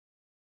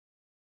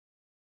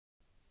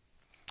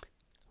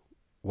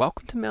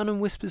Welcome to Mountain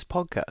Whispers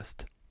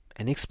podcast,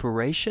 an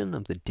exploration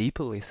of the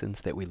deeper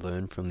lessons that we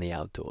learn from the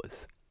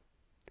outdoors.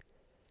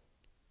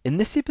 In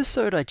this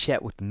episode, I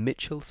chat with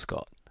Mitchell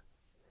Scott.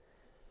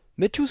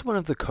 Mitchell's one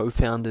of the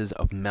co-founders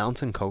of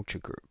Mountain Culture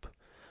Group,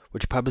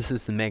 which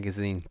publishes the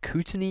magazine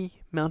Kootenay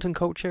Mountain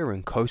Culture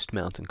and Coast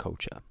Mountain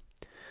Culture.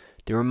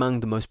 They're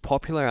among the most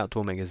popular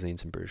outdoor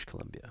magazines in British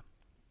Columbia.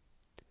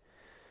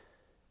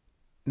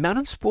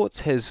 Mountain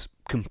sports has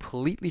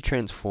completely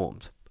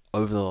transformed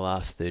over the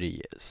last 30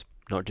 years.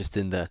 Not just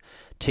in the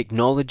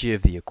technology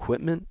of the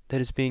equipment that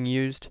is being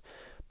used,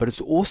 but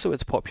it's also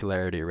its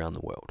popularity around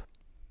the world.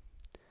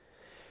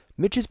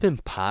 Mitch has been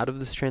part of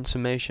this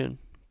transformation,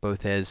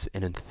 both as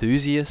an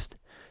enthusiast,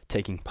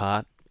 taking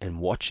part and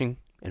watching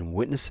and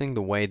witnessing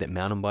the way that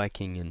mountain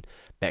biking and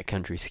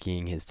backcountry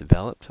skiing has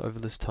developed over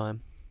this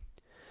time.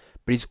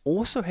 But he's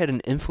also had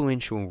an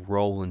influential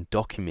role in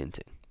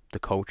documenting the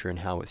culture and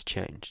how it's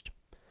changed.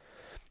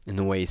 In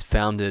the way he's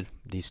founded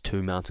these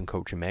two mountain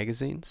culture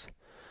magazines,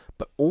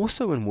 but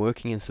also in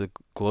working as the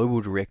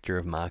global director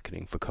of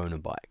marketing for Kona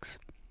Bikes.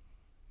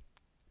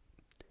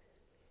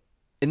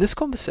 In this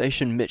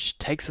conversation, Mitch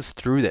takes us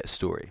through that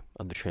story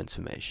of the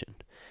transformation,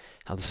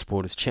 how the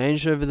sport has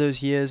changed over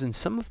those years, and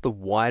some of the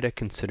wider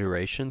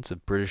considerations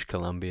of British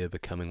Columbia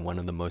becoming one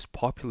of the most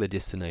popular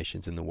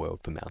destinations in the world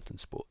for mountain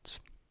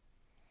sports.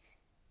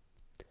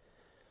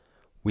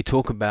 We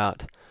talk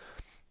about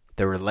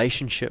the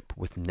relationship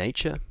with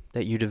nature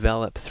that you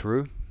develop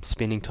through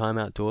spending time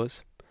outdoors,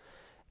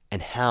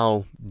 and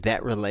how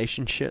that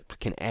relationship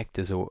can act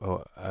as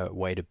a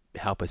way to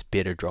help us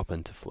better drop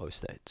into flow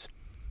states.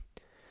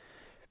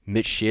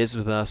 Mitch shares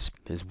with us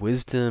his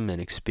wisdom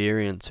and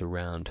experience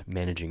around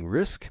managing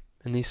risk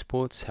in these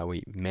sports, how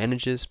he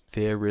manages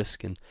fear,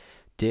 risk, and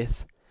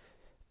death,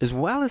 as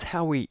well as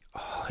how he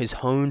has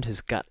honed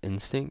his gut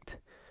instinct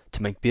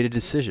to make better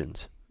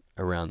decisions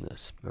around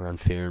this, around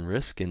fear and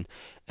risk, and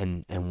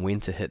when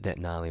to hit that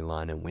gnarly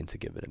line and when to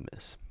give it a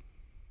miss.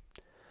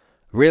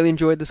 Really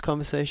enjoyed this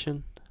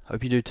conversation.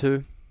 Hope you do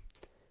too.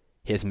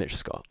 Here's Mitch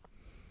Scott.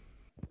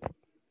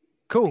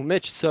 Cool,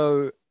 Mitch.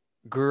 So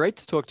great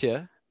to talk to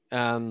you.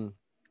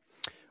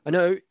 I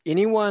know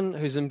anyone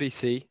who's in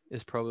BC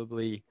is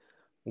probably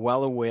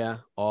well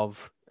aware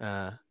of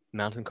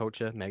Mountain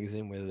Culture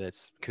magazine, whether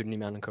that's Kootenay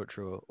Mountain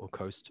Culture or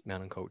Coast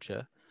Mountain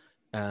Culture.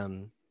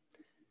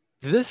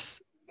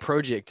 This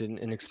project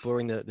in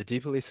exploring the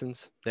deeper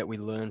lessons that we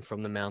learn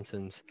from the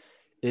mountains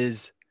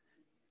is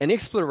an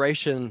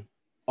exploration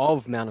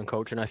of mountain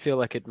culture, and I feel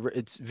like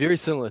it's very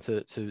similar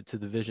to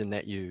the vision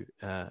that you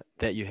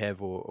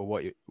have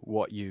or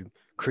what you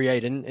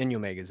create in your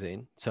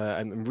magazine. So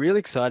I'm really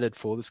excited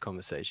for this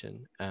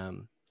conversation.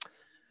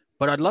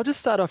 But I'd love to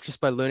start off just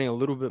by learning a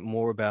little bit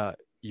more about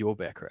your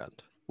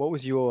background. What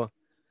was your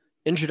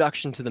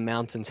introduction to the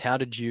mountains? How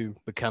did you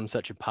become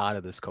such a part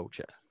of this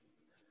culture?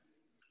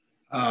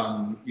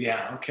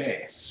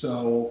 Okay.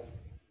 So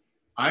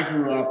I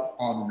grew up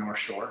on the North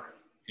Shore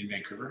in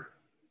Vancouver.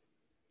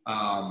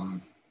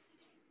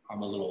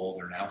 I'm a little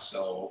older now.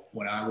 So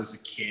when I was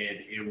a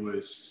kid,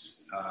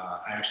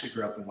 I actually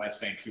grew up in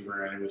West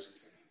Vancouver, and it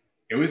was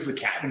the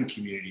cabin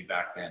community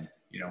back then,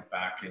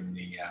 back in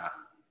the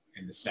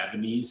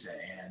 70s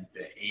and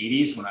the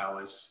 80s when I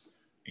was,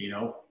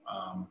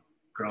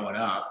 growing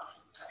up.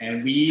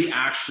 And we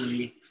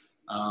actually,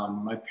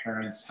 my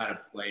parents had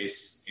a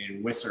place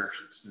in Whistler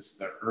since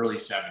the early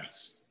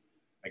 70s,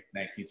 like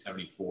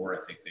 1974,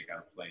 I think they got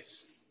a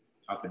place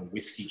up in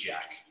Whiskey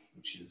Jack,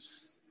 which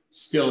is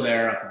still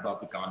there up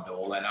above the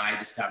gondola. And I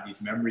just have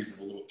these memories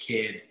of a little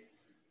kid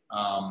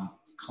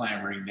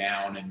clambering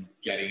down and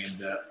getting in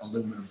the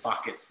aluminum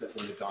buckets that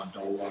were the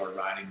gondola, or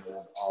riding the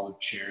old olive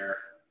chair,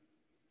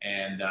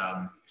 and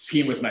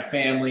skiing with my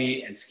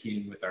family and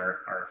skiing with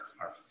our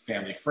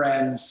family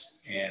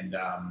friends. And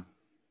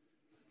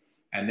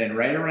then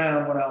right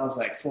around when I was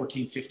like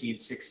 14, 15,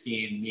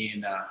 16, me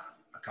and a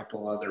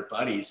couple other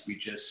buddies, we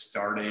just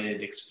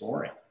started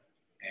exploring.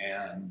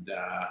 And,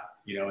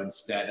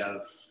 instead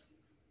of,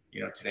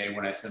 today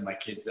when I send my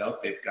kids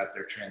out, they've got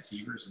their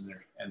transceivers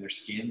and their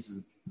skins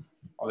and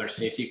all their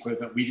safety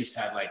equipment. We just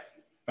had like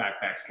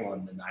backpacks full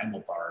of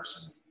Nanaimo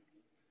bars,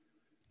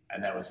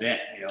 and that was it.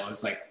 It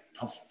was like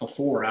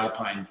before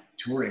alpine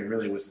touring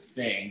really was a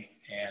thing.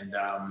 And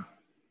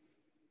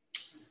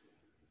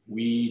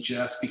we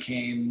just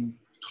became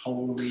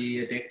totally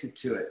addicted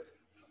to it.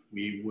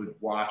 We would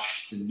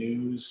watch the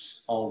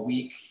news all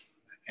week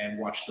and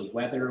watch the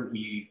weather.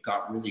 We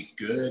got really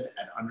good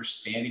at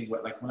understanding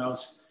like when I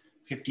was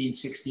 15,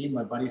 16,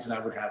 my buddies and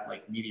I would have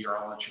like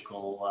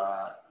meteorological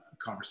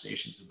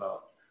conversations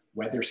about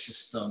weather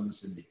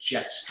systems and the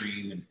jet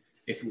stream, and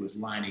if it was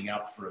lining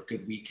up for a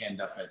good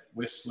weekend up at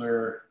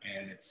Whistler,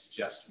 and it's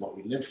just what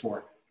we live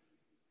for.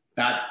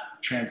 That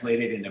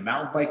translated into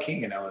mountain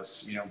biking, and I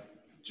was,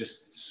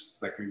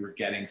 just like we were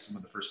getting some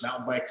of the first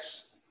mountain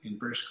bikes in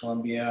British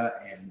Columbia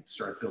and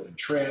started building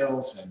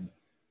trails. And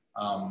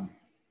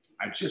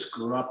I just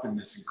grew up in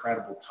this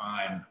incredible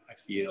time, I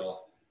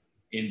feel,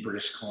 in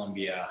British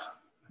Columbia.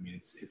 I mean,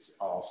 it's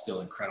all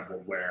still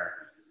incredible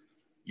where,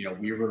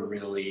 we were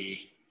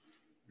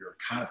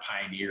kind of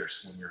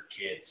pioneers when we were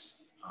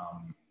kids.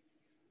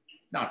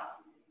 Not,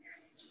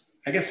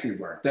 I guess we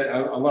were.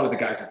 A lot of the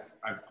guys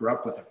I've grew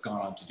up with have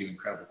gone on to do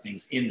incredible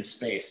things in the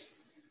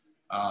space.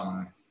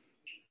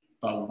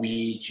 But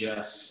we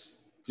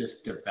just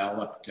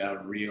developed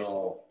a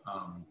real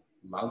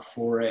love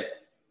for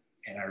it.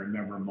 And I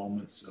remember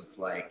moments of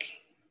like,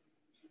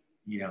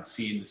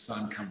 seeing the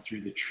sun come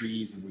through the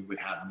trees, and we would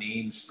have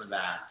names for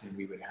that. And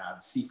we would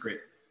have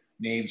secret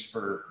names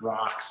for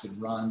rocks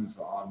and runs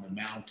on the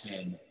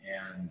mountain.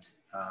 And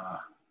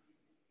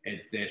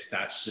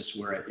that's just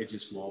where it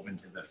just wove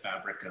into the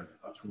fabric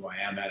of who I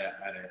am at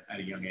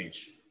a young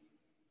age.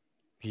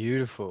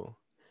 Beautiful.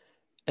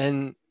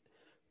 And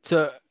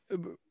so,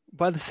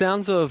 by the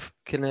sounds of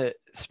kind of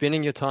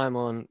spending your time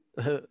on,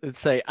 let's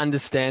say,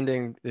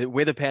 understanding the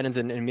weather patterns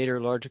and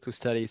meteorological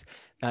studies,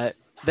 that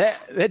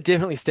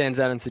definitely stands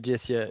out and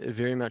suggests you're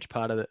very much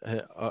part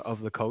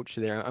of the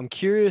culture there. I'm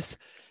curious,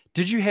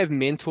 did you have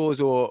mentors,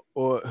 or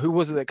who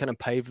was it that kind of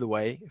paved the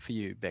way for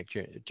you back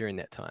during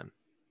that time?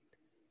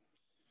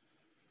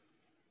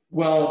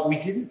 Well, we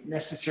didn't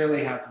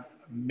necessarily have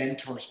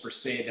mentors per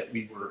se that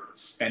we were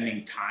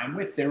spending time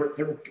with. There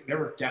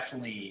were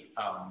definitely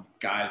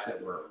guys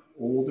that were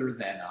older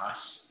than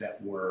us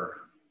that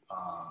were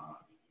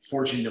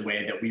forging the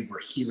way that we were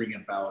hearing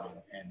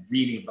about and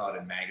reading about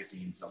in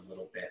magazines a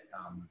little bit.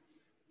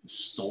 The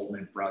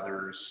Stoltman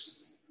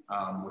brothers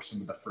were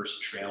some of the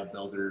first trail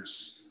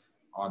builders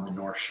on the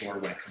North Shore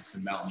when it comes to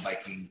mountain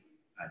biking.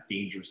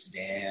 Dangerous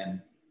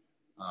Dan,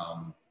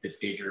 the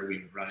Digger. We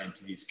would run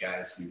into these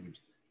guys. We would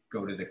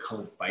go to the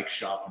Cove Bike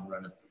Shop and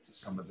run into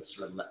some of the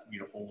sort of,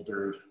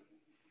 older,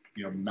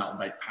 mountain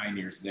bike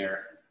pioneers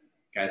there.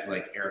 Guys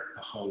like Eric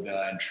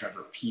Pahoda and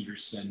Trevor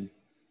Peterson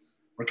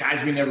were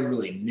guys we never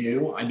really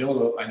knew. I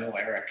know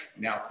Eric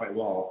now quite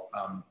well,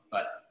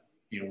 but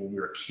when we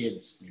were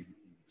kids, we'd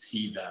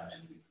see them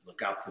and we'd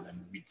look up to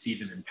them. We'd see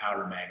them in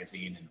Powder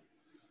magazine, and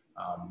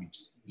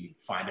we'd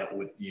find out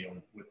what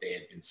they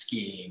had been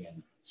skiing,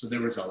 and so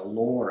there was a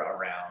lore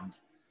around.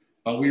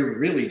 But we were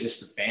really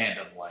just a band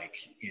of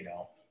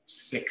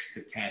 6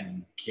 to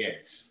 10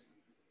 kids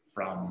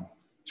from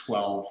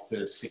 12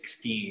 to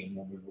 16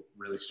 when we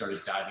really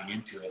started diving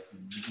into it,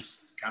 and we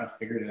just kind of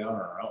figured it out on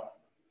our own,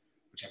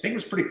 which I think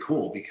was pretty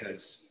cool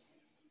because,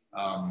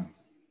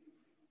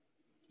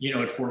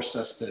 it forced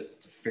us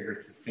to figure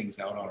things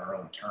out on our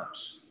own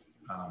terms,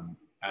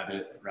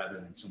 rather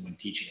than someone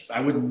teaching us. I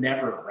would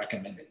never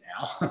recommend it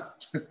now.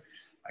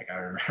 Like I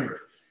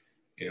remember,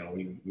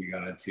 we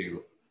got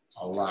into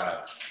a lot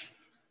of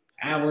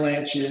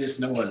avalanches.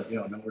 No one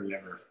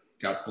ever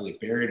got fully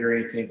buried or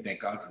anything.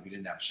 Thank God, because we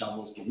didn't have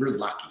shovels, but we're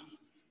lucky.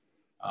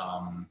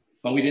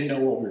 But we didn't know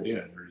what we were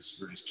doing. We're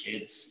just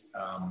kids.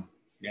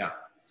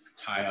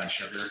 High on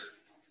sugar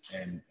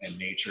and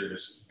nature,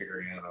 just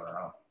figuring it out on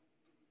our own.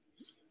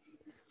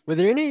 Were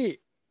there any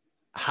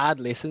hard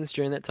lessons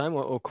during that time,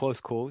 or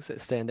close calls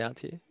that stand out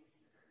to you?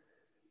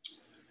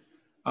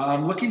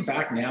 Looking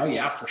back now,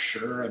 yeah, for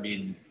sure. I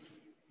mean,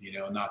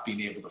 not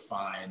being able to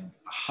find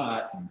a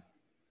hut and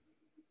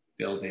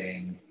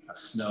building a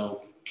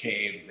snow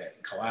cave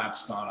that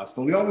collapsed on us,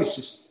 but we always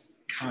just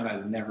kind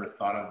of never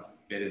thought of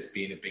it as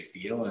being a big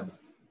deal and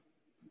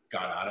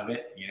got out of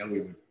it.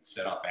 We would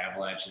set off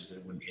avalanches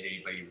that wouldn't hit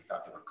anybody. We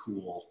thought they were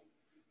cool.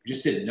 We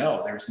just didn't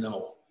know. There was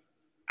no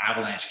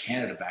Avalanche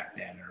Canada back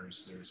then, or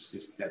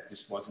that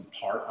just wasn't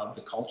part of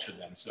the culture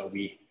then. So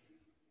we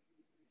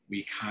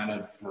kind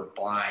of were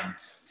blind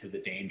to the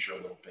danger a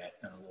little bit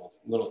and a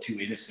little too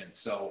innocent.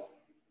 So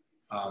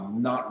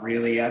not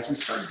really. As we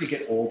started to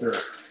get older,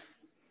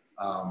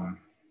 and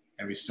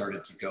we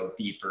started to go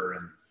deeper,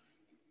 and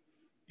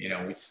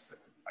we've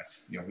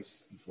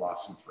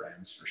lost some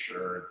friends for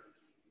sure,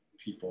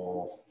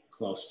 people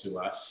close to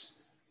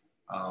us,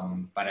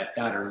 but at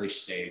that early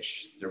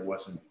stage there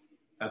wasn't.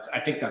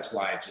 I think that's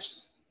why it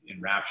just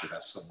enraptured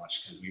us so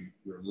much, because we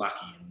were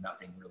lucky and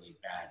nothing really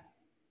bad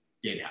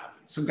did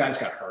happen. Some guys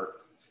got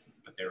hurt,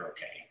 but they're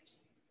okay.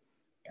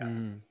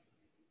 Yeah.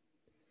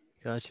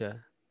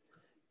 Gotcha.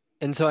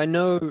 And so I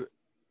know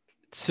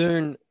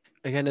soon,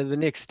 again, the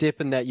next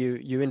step in that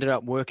you ended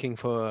up working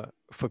for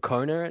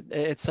Kona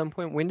at some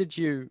point. When did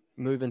you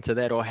move into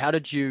that, or how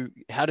did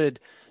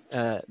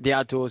the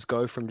outdoors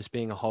go from just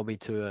being a hobby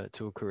to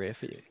a career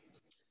for you?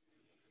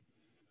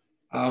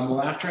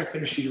 Well, after I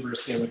finished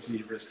university, I went to the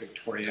University of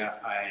Victoria.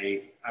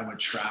 I went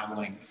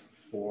traveling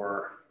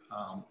for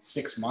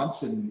 6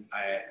 months, and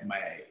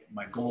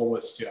my goal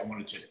was I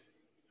wanted to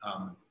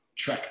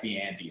trek the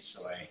Andes.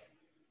 So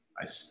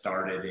I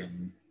started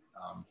in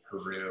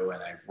Peru,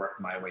 and I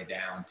worked my way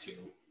down to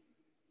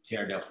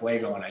Tierra del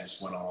Fuego, and I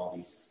just went on all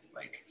these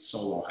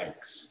solo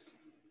hikes.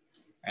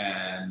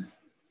 And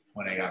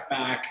when I got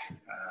back,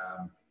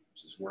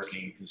 just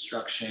working in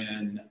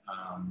construction,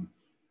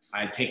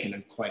 I had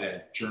taken quite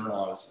a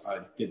journal. I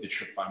did the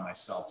trip by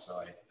myself,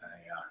 so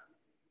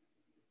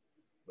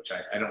which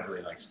I don't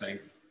really like spending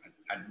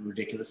a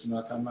ridiculous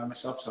amount of time by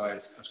myself. So I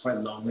was quite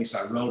lonely. So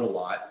I wrote a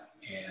lot,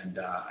 and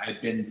I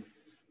had been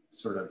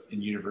sort of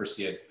in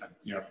university,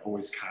 I've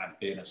always kind of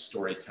been a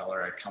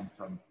storyteller. I come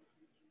from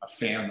a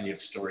family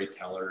of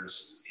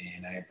storytellers,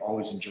 and I've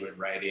always enjoyed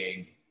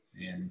writing.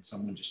 And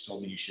someone just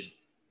told me you should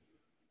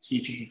see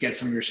if you could get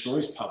some of your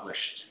stories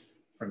published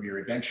from your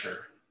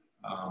adventure,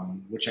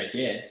 which I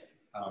did,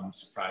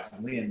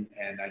 surprisingly.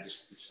 And I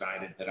just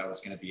decided that I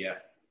was going to be a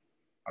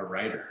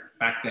writer.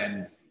 Back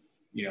then,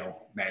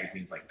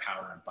 magazines like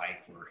Power and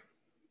Bike were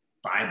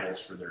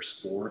Bibles for their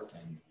sport,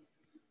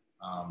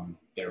 and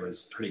there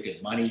was pretty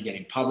good money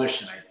getting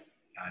published. And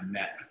I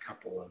met a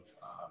couple of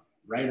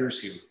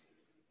writers who,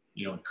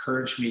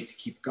 encouraged me to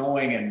keep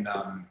going. And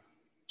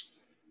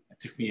it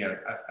took me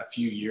a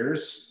few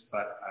years,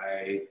 but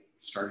I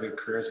started a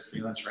career as a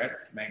freelance writer,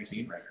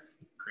 magazine writer,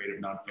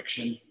 creative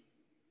nonfiction,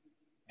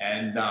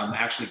 and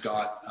actually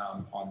got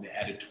on the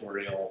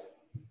editorial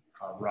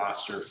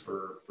roster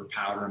for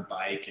Powder and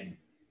Bike, and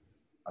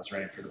I was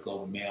writing for the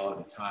Globe and Mail at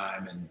the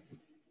time,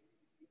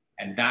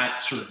 and that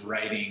sort of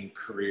writing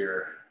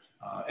career,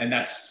 and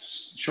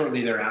that's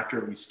shortly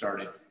thereafter we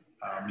started.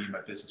 Me and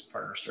my business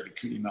partner started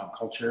Kootenay Mountain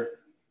Culture.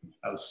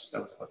 That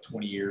was about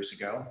 20 years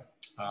ago,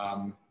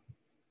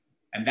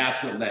 and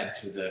that's what led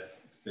to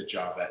the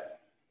job at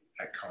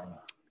Kona.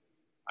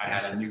 I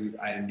had a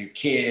new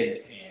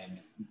kid, and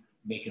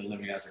making a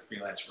living as a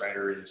freelance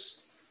writer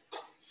is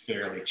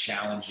fairly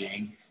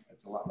challenging.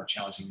 It's a lot more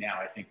challenging now,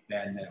 I think,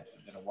 than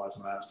it was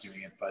when I was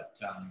doing it. But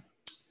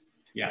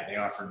they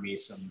offered me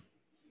some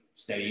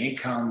steady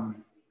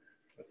income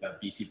with a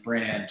BC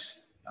brand,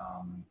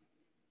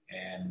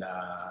 and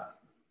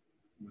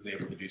was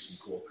able to do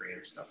some cool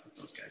creative stuff with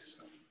those guys.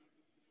 So.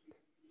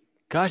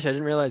 Gosh, I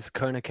didn't realize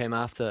Kona came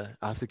after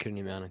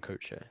Kootenay Mountain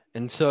Culture.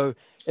 And so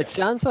it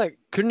sounds like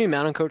Kootenay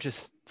Mountain Culture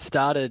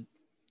started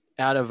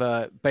out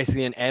of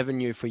basically an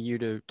avenue for you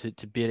to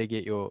better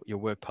get your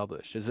work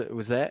published.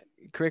 Was that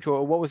correct?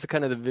 Or what was the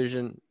kind of the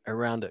vision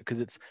around it?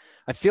 Because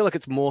I feel like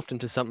it's morphed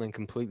into something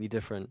completely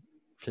different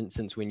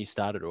since when you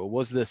started, or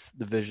was this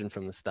the vision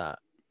from the start?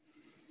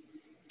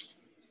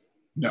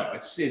 No,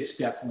 it's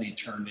definitely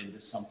turned into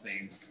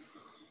something.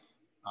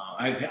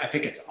 I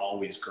think it's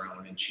always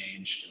grown and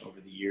changed over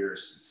the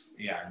years.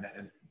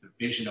 And the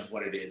vision of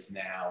what it is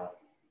now,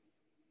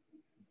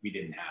 we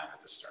didn't have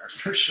at the start,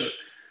 for sure.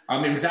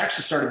 It was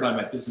actually started by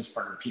my business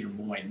partner, Peter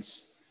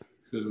Moynes,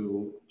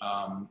 who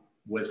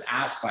was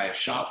asked by a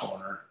shop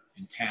owner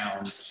in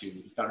town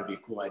he thought it'd be a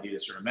cool idea to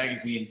start a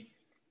magazine.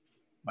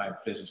 My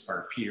business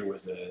partner, Peter,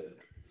 was a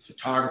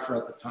photographer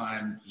at the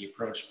time. He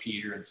approached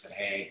Peter and said,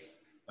 hey,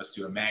 let's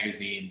do a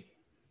magazine.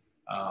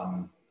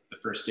 The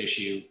first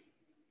issue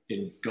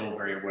didn't go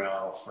very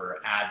well for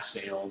ad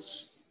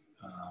sales.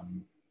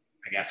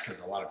 I guess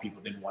because a lot of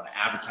people didn't want to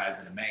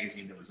advertise in a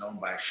magazine that was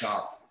owned by a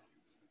shop.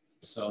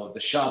 So the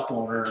shop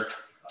owner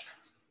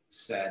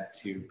said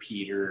to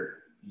Peter,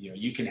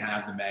 you can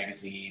have the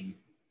magazine.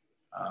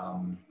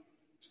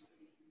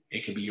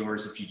 It could be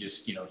yours if you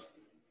just,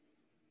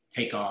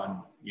 take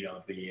on,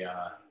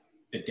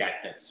 the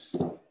debt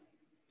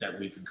that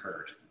we've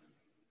incurred.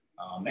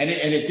 And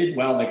it did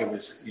well. Like it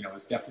was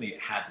definitely,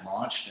 it had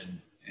launched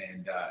and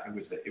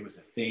it was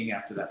a thing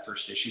after that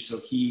first issue. So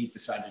he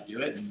decided to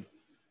do it. And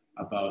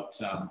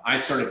I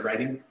started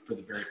writing for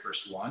the very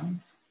first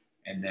one.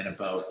 And then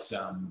about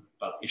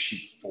issue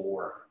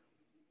 4,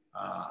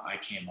 I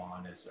came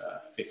on as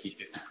a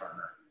 50-50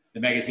 partner. The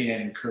magazine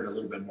had incurred a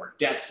little bit more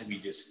debt, so we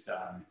just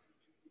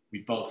we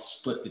both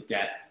split the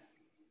debt,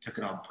 took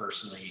it on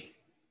personally,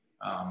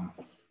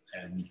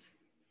 and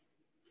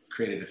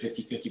created a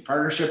 50-50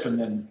 partnership. And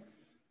then,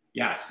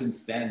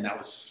 since then, that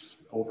was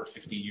over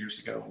 15 years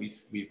ago.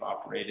 We've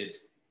operated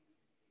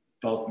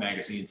both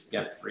magazines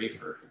debt-free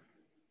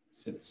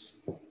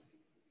since.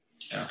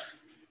 Yeah.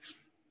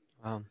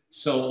 Wow.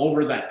 So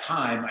over that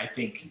time, I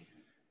think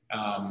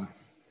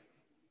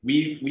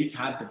we've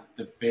had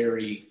the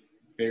very,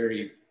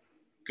 very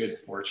good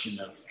fortune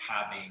of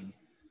having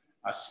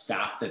a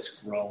staff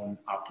that's grown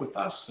up with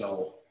us.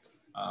 So,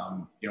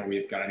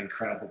 we've got an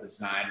incredible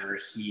designer.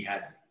 He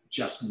had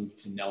just moved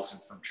to Nelson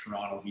from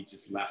Toronto. He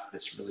just left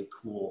this really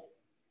cool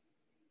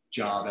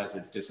job as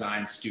a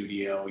design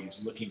studio. He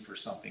was looking for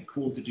something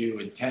cool to do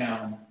in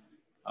town.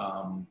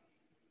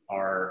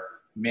 Our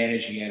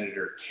managing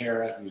editor,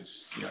 Tara,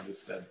 who's,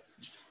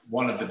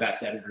 one of the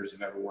best editors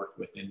I've ever worked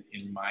with in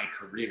my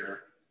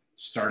career,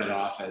 started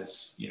off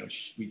as,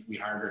 we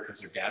hired her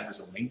because her dad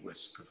was a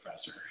linguist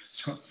professor.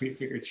 So we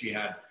figured she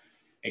had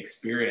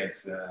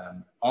experience.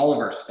 All of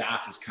our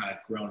staff has kind of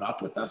grown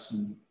up with us,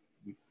 and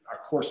our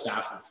core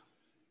staff of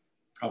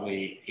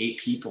probably 8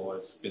 people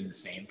has been the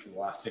same for the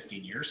last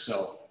 15 years.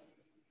 So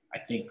I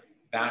think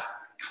that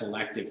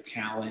collective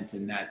talent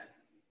and that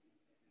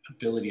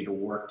ability to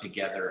work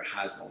together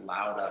has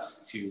allowed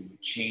us to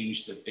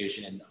change the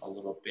vision a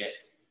little bit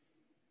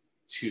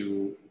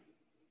to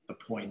the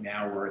point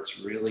now where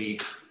it's really,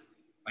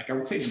 like, I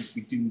would say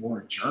we do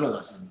more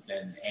journalism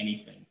than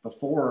anything.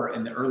 Before,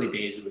 in the early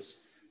days, it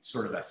was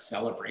sort of a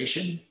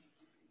celebration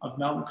of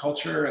mountain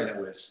culture,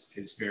 and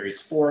it's very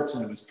sports,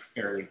 and it was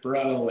fairly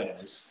bro, and it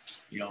was,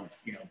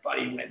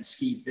 buddy went and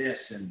skied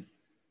this, and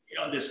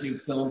this new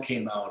film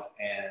came out,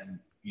 and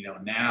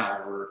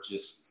now we're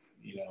just,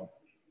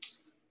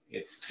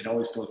 it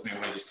always blows me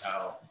away just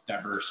how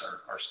diverse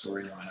our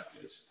story lineup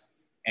is,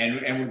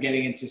 and we're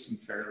getting into some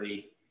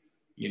fairly,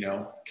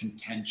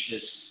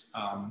 contentious,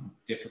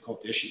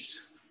 difficult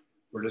issues.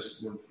 We're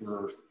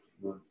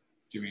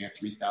doing a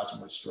 3,000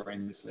 word story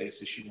in this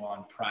latest issue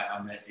on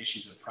the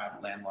issues of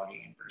private land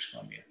logging in British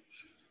Columbia.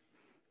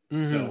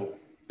 Mm-hmm. So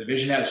the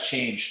vision has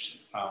changed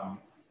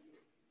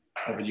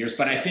over the years,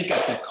 but I think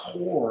at the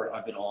core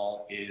of it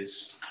all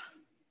is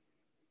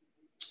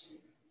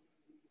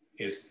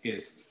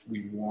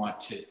we want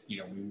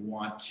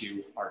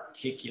to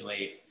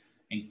articulate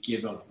and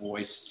give a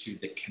voice to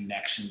the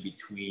connection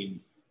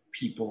between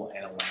people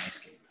and a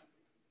landscape.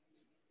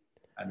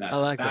 And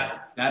that's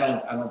that. I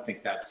don't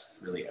think that's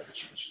really ever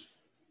changed.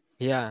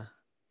 Yeah.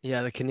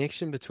 Yeah. The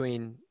connection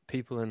between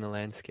people and the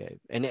landscape.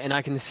 And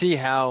I can see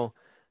how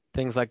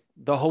things like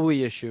the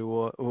holy issue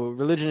or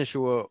religion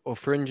issue or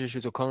fringe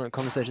issues or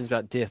conversations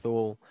about death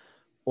all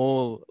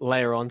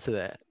layer onto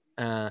that.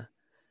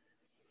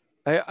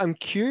 I'm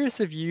curious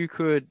if you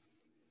could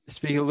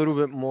speak a little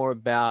bit more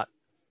about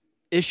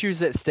issues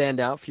that stand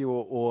out for you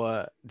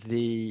or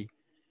the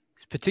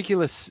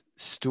particular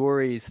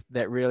stories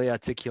that really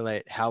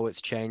articulate how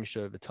it's changed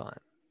over time.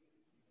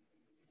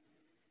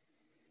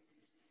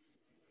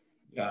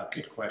 Yeah,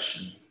 good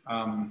question.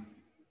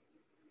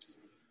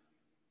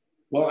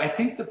 Well, I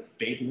think the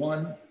big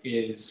one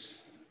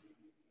is,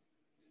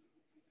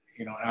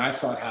 and I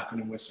saw it happen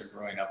in Whistler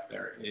growing up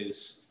there,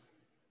 is,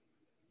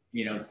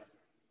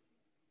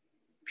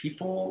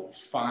 people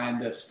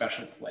find a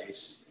special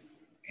place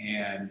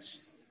and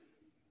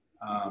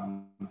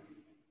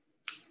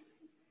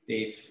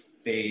they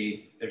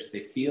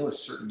feel a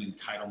certain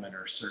entitlement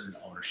or a certain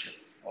ownership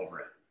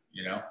over it,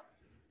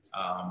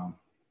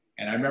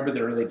 and I remember the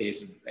early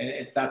days,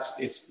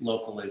 it's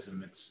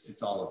localism.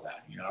 It's all of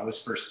that. I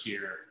was first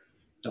year.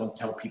 Don't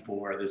tell people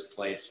where this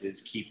place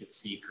is. Keep it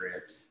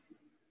secret.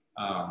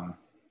 But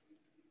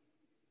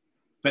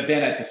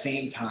then at the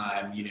same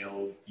time,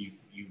 you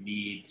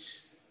need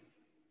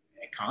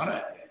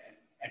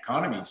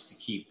economies to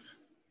keep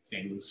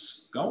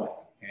things going,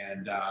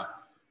 and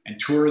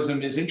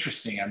tourism is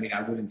interesting. I mean,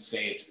 I wouldn't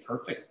say it's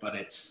perfect, but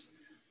it's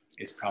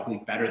probably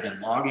better than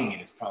logging, and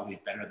it's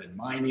probably better than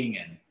mining,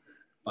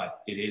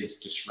 but it is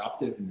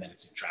disruptive, and then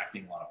it's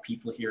attracting a lot of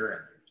people here,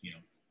 and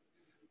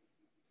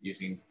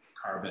using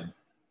carbon.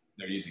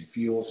 They're using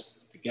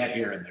fuels to get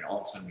here, and then all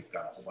of a sudden we've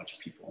got a whole bunch of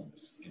people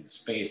in the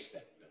space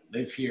that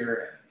live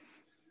here, and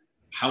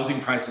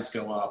housing prices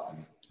go up,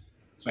 and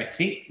so I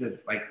think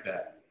that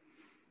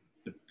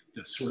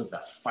the sort of the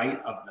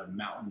fight of the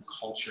mountain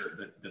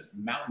culture, the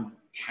mountain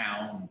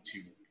town to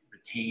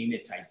retain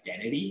its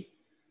identity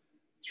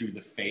through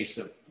the face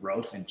of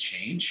growth and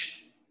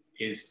change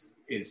is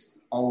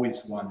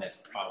always one that's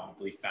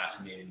probably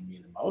fascinated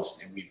me the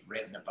most, and we've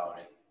written about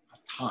it a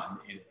ton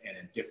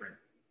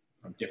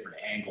from different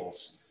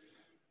angles.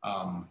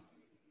 And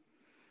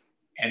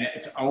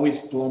it's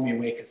always blown me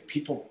away because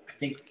people, I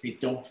think they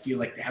don't feel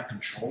like they have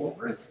control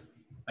over it.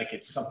 Like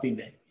it's something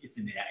that it's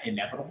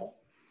inevitable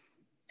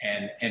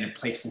and a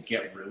place will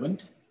get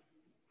ruined.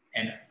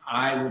 And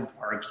I would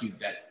argue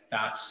that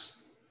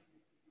that's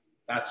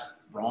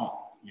wrong.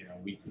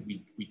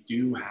 We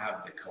do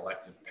have the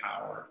collective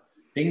power.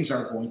 Things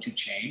are going to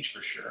change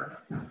for sure.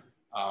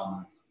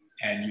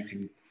 And you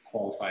can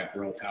qualify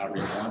growth however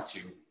you want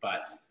to,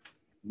 but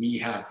we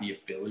have the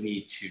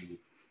ability to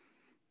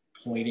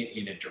point it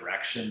in a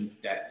direction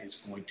that is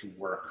going to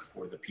work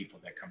for the people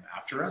that come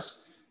after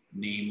us.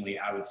 Namely,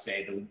 I would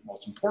say the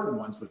most important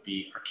ones would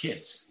be our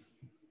kids.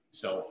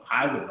 So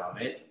I would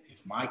love it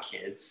if my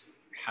kids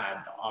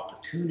had the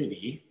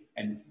opportunity,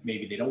 and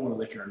maybe they don't want to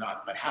live here or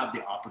not, but have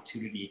the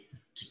opportunity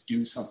to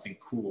do something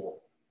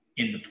cool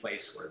in the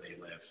place where they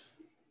live,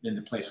 in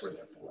the place where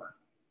they're born,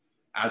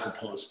 as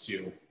opposed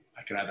to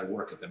I could either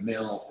work at the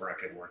mill or I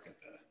could work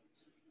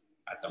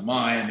at the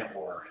mine,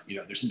 or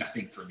there's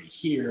nothing for me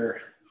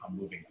here, I'm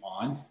moving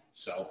on.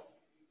 So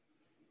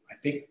I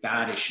think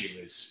that issue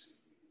is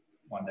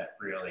one that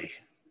really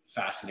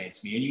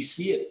fascinates me, and you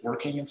see it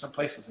working in some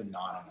places and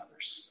not in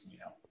others.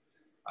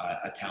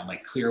 A town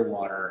like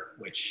Clearwater,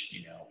 which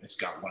has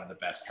got one of the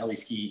best heli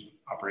ski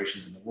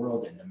operations in the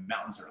world, and the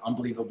mountains are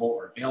unbelievable,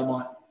 or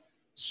Valemount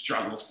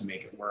struggles to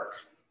make it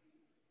work.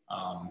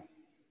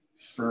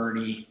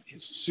 Fernie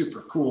is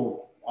super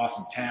cool,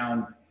 awesome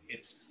town.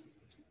 It's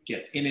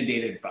gets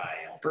inundated by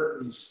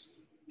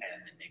Albertans,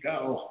 and then they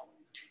go,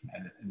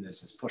 and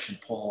there's this push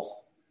and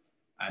pull.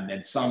 And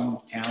then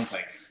some towns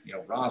like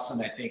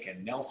Rawson, I think,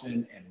 and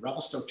Nelson and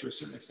Revelstoke to a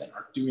certain extent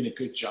are doing a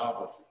good job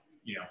of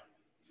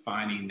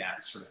finding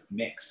that sort of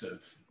mix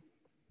of.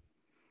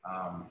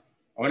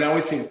 What I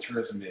always say with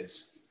tourism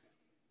is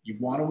you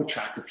want to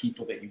attract the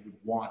people that you would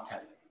want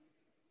to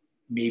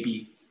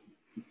maybe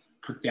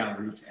put down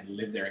roots and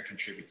live there and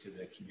contribute to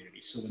the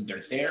community. So when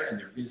they're there and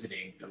they're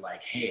visiting, they're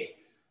like, hey,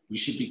 we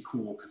should be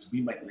cool because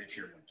we might live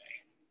here one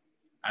day.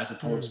 As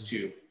opposed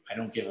to, I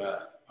don't give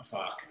a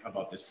fuck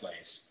about this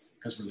place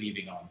because we're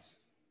leaving on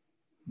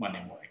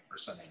Monday morning or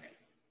Sunday night.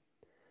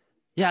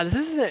 Yeah, this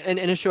is an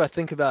issue I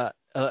think about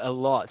a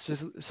lot.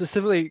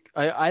 Specifically,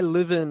 I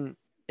live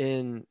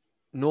in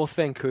North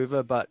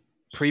Vancouver, but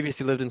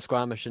previously lived in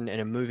Squamish and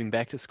am moving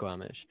back to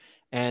Squamish.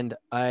 And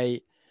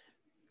I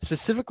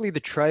specifically the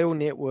trail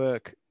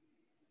network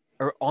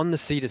or on the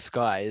Sea to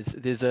Sky is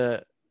there's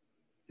a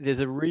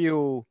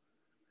real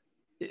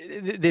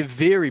they're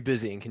very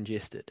busy and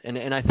congested.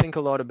 And I think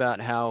a lot about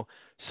how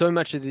so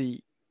much of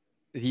the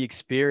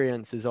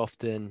experience is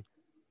often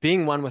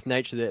being one with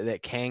nature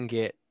that can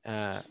get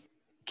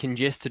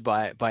congested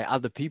by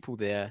other people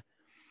there.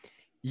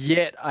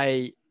 Yet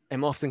I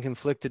am often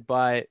conflicted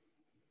by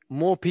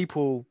more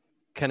people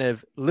kind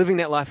of living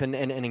that life and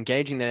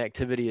engaging that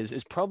activity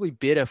is probably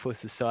better for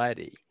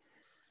society.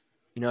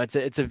 You know,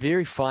 it's a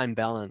very fine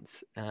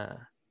balance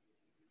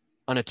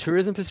on a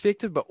tourism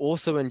perspective, but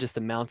also in just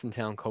a mountain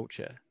town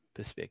culture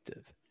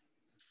perspective.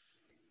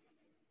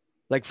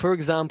 Like for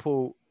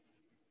example,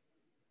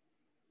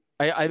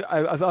 I've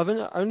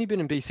only been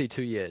in BC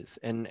 2 years,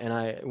 and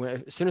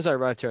as soon as I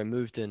arrived here, I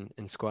moved in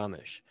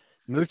Squamish,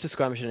 moved to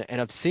Squamish,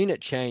 and I've seen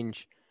it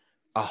change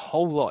a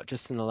whole lot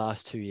just in the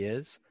last 2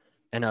 years,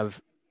 and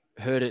I've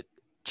heard it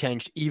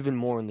changed even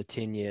more in the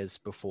 10 years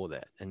before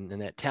that. And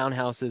that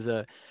townhouses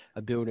are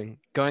building,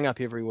 going up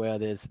everywhere.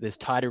 There's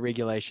tighter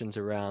regulations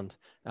around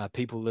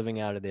people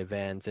living out of their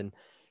vans, and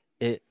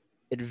it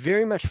it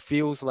very much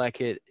feels like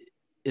it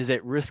is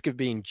at risk of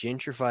being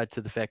gentrified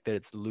to the fact that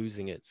it's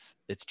losing its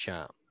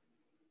charm.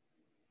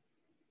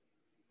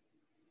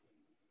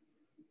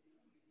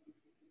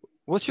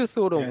 What's your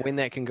thought on Yeah. when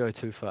that can go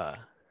too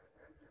far?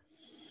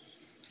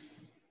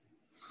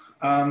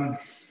 Um,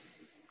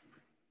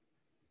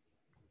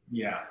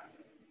 yeah,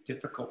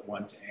 difficult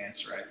one to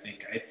answer.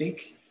 I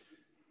think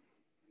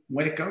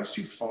when it goes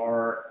too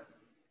far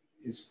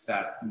is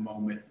that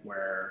moment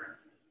where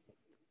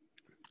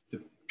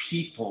the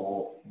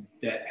people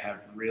that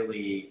have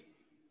really,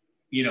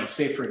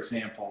 say for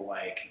example,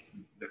 like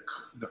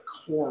the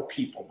core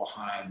people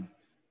behind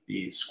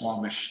the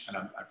Squamish, and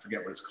I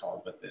forget what it's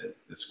called, but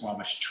the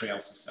Squamish Trail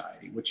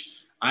Society,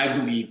 which I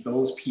believe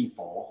those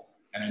people,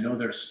 and I know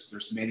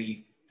there's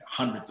many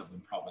hundreds of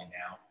them probably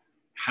now,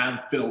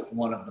 have built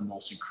one of the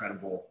most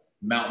incredible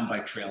mountain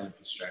bike trail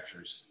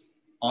infrastructures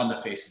on the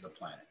face of the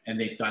planet, and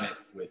they've done it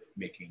with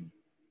making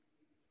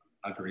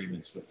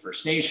agreements with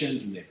First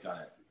Nations, and they've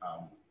done it,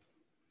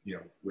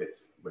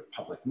 with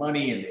public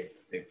money, and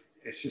they've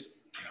it's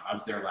just, I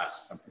was there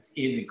last summer. It's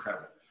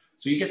incredible.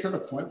 So you get to the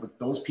point where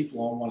those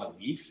people all want to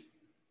leave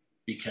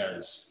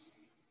because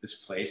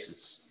this place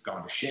has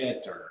gone to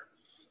shit, or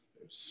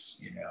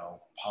there's,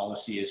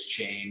 policy has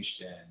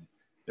changed, and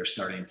they're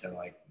starting to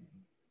like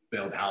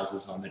build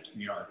houses on the,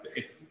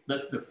 if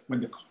when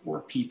the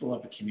core people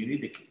of the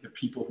community, the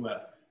people who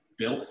have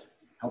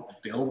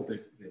helped build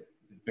the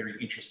very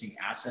interesting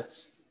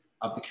assets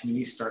of the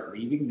community start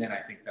leaving, then I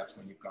think that's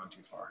when you've gone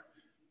too far.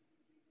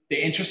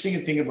 The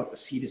interesting thing about the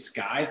Sea to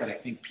Sky that I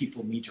think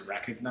people need to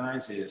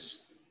recognize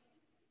is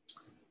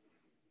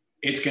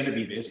it's going to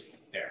be busy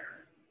there,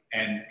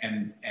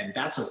 and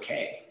that's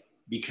okay,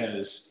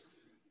 because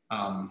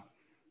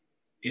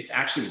it's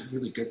actually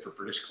really good for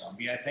British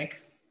Columbia. I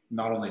think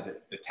not only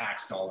the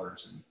tax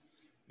dollars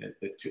and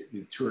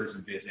the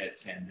tourism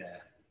visits and the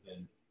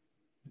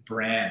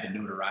brand, the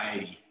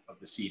notoriety of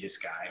the Sea to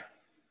Sky,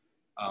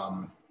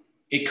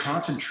 it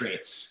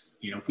concentrates.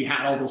 If we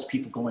had all those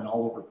people going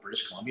all over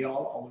British Columbia,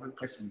 all over the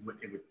place,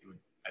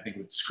 I think it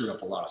would screw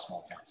up a lot of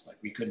small towns. Like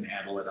we couldn't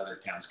handle it, other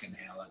towns couldn't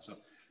handle it. So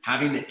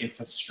having the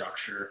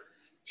infrastructure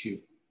to,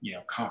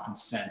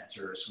 conference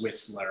centers,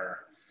 Whistler,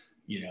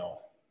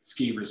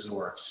 ski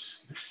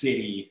resorts, the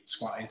city,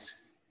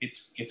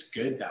 it's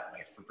good that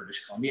way for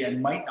British Columbia. It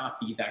might not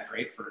be that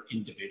great for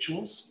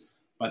individuals,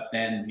 but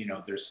then,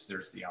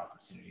 there's the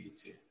opportunity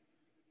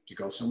to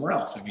go somewhere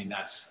else. I mean,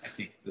 I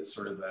think the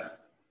sort of the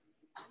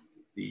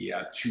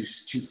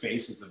two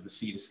faces of the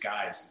Sea to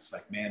Skies. It's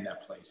like, man,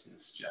 that place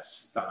is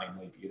just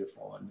stunningly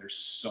beautiful, and there's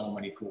so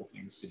many cool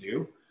things to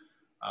do.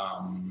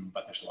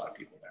 But there's a lot of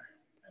people there,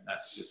 and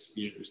that's just,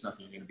 there's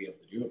nothing you're going to be able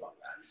to do about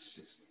that. It's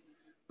just,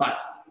 but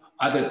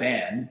other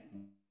than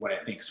what I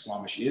think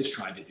Squamish is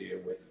trying to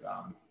do with,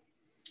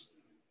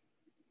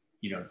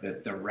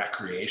 the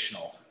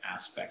recreational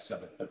aspects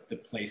of it, the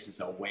places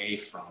away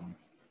from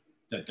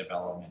the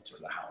development or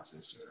the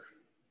houses or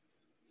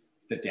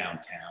the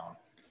downtown.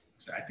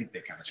 So I think they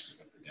kind of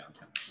screwed up the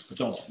downtown. But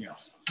don't.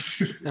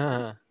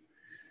 Uh,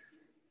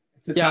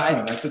 It's a yeah, tough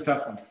one. That's a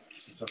tough one.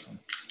 It's a tough one.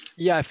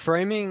 yeah,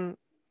 framing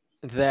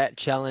that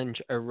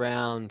challenge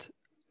around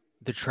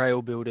the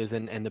trail builders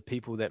and the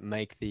people that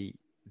make the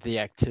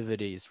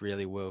activities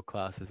really world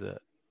class is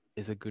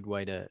a good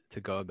way to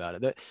go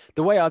about it.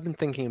 The way I've been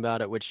thinking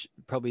about it, which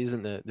probably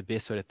isn't the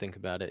best way to think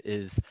about it,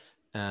 is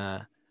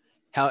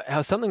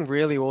how something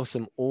really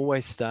awesome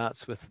always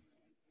starts with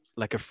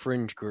like a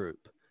fringe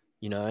group,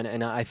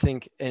 and I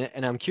think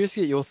and I'm curious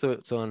to get your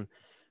thoughts on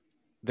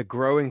the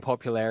growing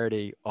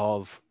popularity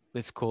of,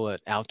 let's call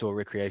it, outdoor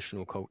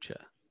recreational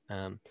culture.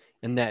 Um,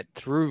 and that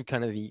through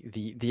kind of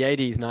the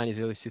 80s, 90s,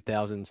 early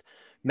 2000s,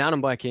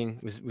 mountain biking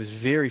was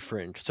very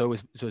fringe. So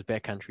was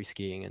backcountry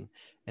skiing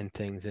and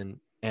things,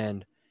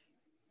 and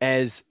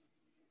as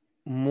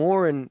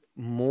more and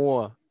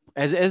more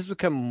as it's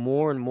become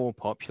more and more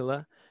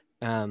popular,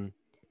 um,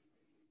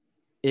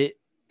 it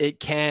it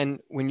can,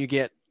 when you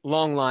get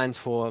long lines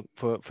for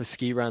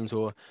ski runs,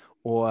 or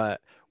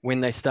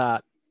when they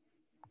start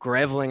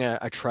graveling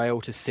a trail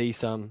to see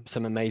some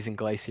amazing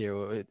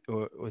glacier,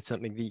 or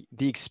something,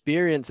 the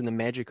experience and the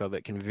magic of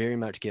it can very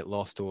much get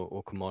lost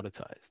or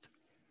commoditized.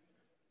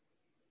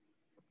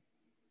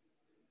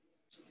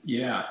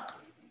 Yeah.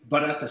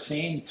 But at the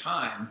same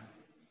time,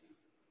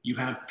 you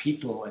have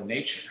people and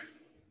nature.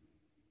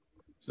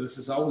 So this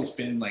has always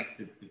been like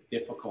the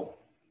difficult,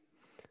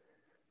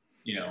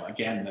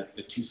 again,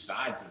 the two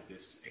sides of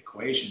this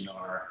equation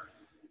are,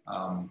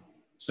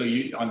 so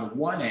you, on the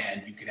one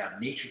end, you could have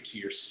nature to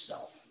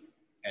yourself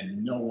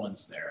and no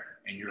one's there.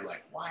 And you're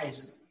like, why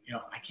is it,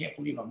 I can't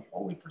believe I'm the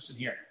only person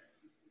here.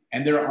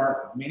 And there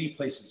are many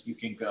places you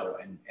can go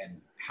and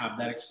have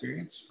that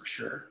experience for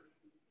sure.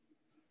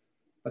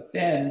 But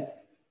then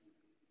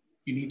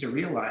you need to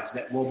realize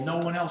that, well, no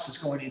one else is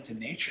going into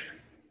nature.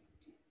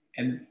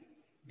 And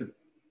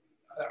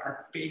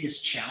our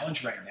biggest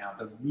challenge right now,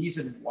 the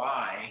reason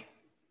why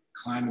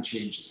climate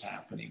change is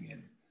happening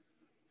and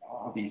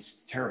all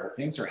these terrible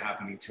things are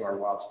happening to our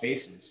wild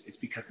spaces, is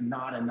because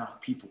not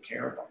enough people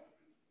care about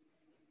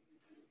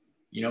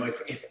them.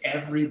 If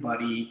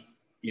everybody,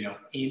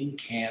 in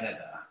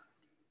Canada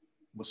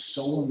was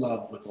so in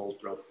love with old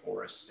growth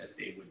forests that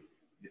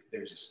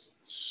they're just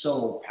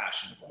so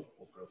passionate about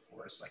old growth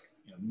forests. Like,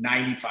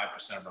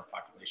 95% of our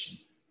population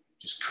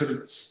just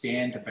couldn't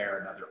stand to bear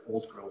another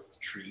old growth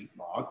tree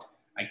logged.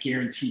 I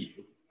guarantee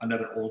you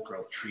another old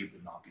growth tree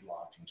would not be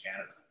logged in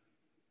Canada.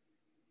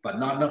 But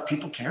not enough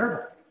people care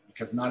about them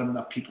because not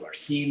enough people are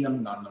seeing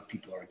them. Not enough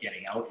people are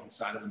getting out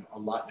inside of them.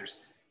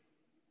 There's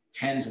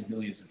tens of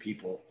millions of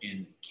people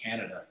in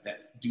Canada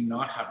that do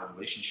not have a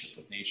relationship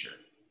with nature.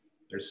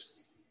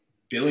 There's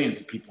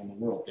billions of people in the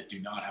world that do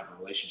not have a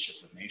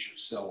relationship with nature.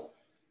 So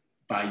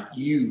by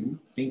you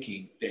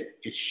thinking that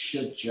it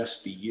should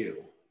just be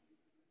you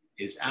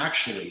is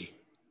actually,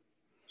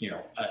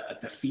 a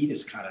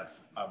defeatist kind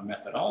of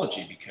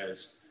methodology,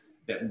 because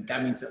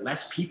that means that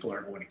less people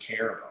are going to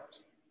care about,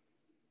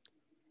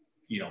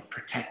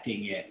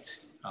 protecting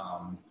it.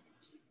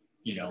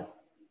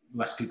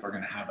 Less people are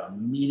going to have a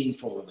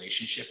meaningful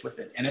relationship with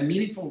it. And a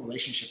meaningful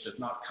relationship does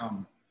not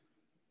come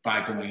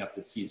by going up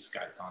to see the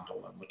sky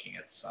gondola and looking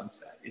at the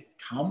sunset. It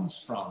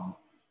comes from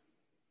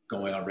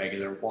going on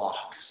regular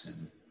walks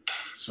and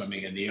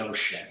swimming in the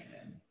ocean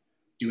and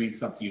doing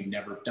something you've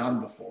never done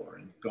before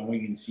and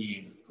going and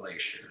seeing a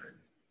glacier and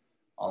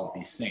all of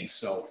these things.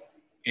 So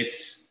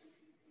it's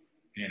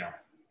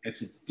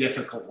a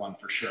difficult one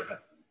for sure.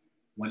 But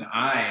when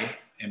I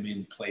am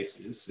in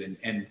places,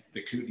 and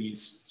the Kootenays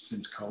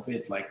since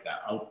COVID, like the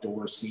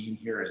outdoor scene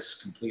here is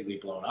completely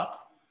blown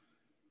up.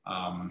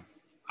 Our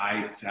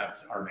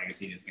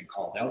magazine has been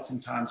called out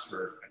sometimes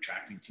for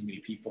attracting too many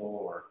people,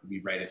 or we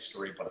write a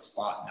story about a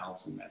spot and all of a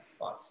sudden that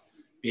spot's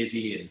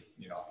busy. And,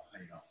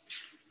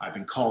 I've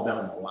been called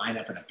out in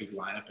a big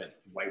lineup at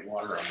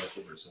Whitewater, our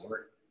local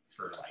resort,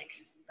 for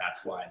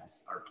that's why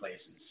our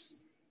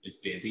place is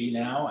busy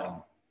now. And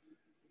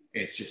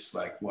it's just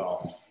like,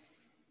 well,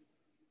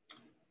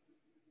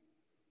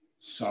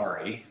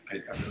 sorry, I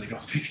really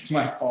don't think it's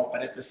my fault.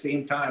 But at the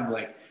same time,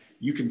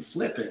 you can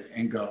flip it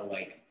and go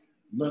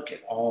look at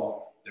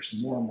there's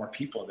more and more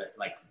people that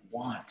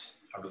want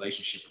a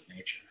relationship with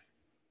nature.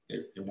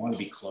 They want to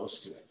be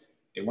close to it.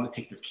 They want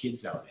to take their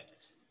kids out in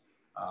it.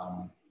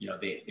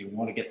 They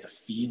want to get the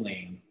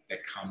feeling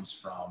that comes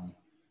from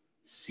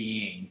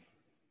seeing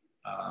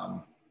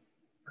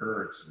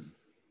birds and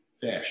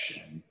fish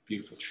and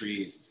beautiful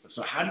trees and stuff.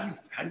 So how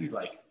do you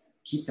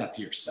keep that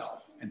to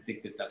yourself and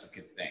think that that's a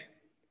good thing?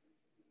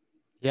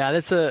 Yeah,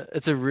 it's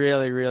a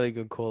really, really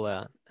good call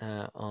out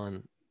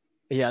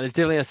yeah, there's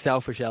definitely a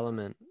selfish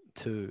element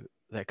to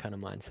that kind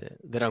of mindset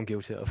that I'm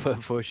guilty of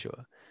for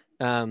sure.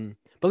 But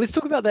let's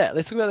talk about that.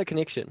 Let's talk about the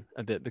connection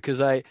a bit, because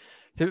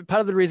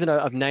part of the reason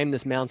I've named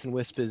this Mountain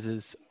Whispers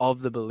is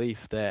of the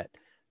belief that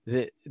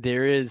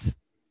there's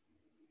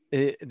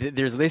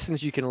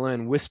lessons you can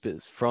learn,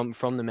 whispers from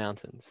the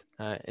mountains,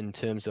 in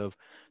terms of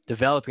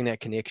developing that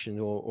connection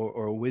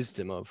or a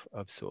wisdom of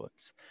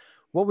sorts.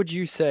 What would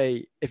you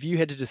say if you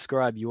had to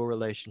describe your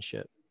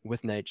relationship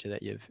with nature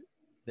that you've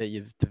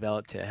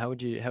developed here? How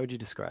would you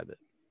describe it?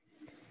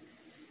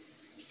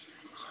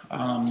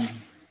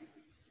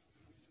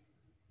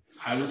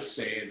 I would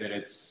say that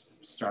it's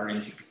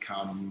starting to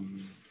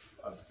become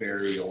a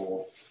very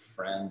old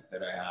friend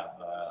that I have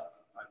a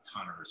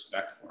ton of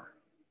respect for.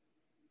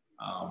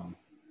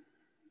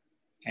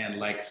 And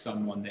like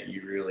someone that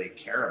you really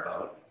care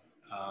about,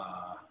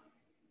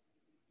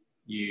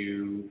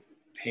 you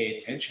pay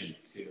attention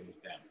to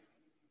them.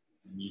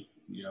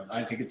 And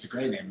I think it's a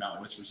great name,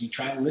 Mountain Whispers. You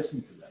try and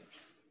listen to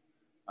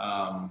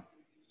them.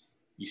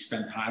 You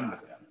spend time with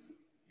them.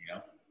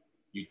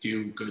 You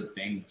do good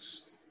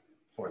things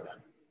for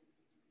them.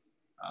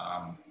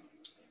 Um,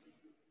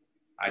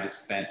 I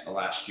just spent the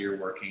last year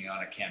working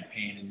on a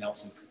campaign in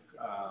Nelson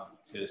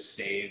to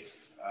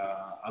save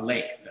a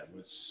lake that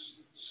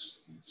was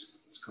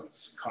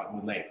it's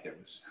Cottonwood Lake that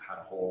had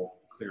a whole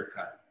clear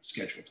cut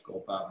schedule to go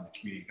above, and the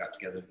community got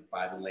together to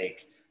buy the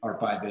lake or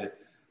buy the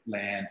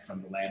land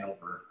from the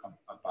landowner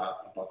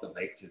above the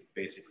lake to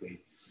basically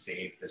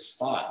save this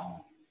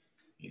spot.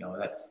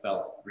 And that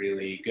felt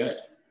really good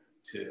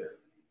to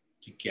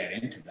get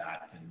into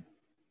that and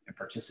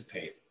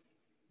participate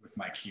with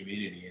my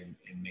community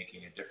in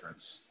making a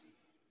difference.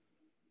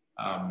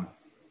 I've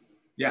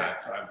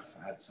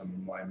had some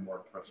of my more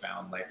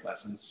profound life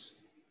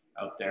lessons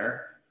out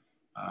there.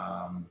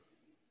 I'm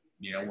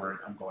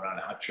going on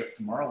a hut trip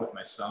tomorrow with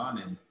my son,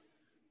 and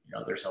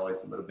there's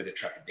always a little bit of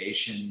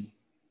trepidation,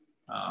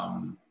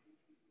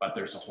 but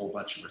there's a whole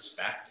bunch of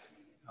respect.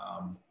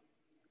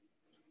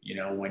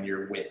 When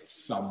you're with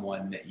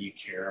someone that you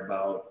care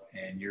about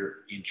and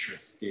you're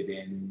interested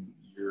in,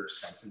 your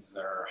senses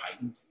are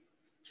heightened.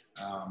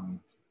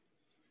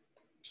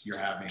 You're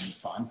having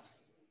fun.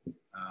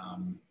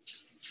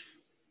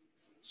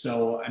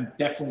 So I'm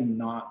definitely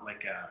not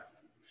like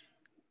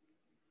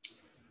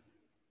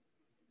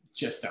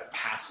just a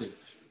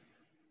passive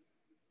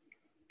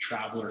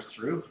traveler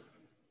through.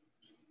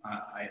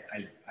 I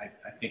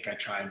think I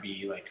try and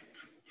be like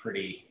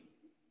pretty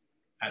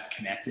as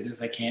connected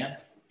as I can,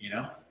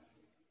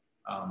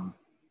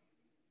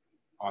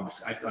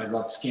 I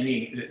love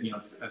skinning,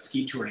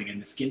 ski touring,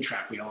 and the skin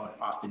track. We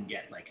often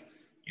get like,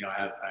 I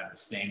have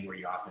this thing where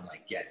you often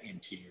like get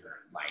into your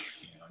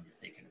life, and you're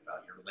thinking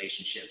about your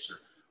relationships or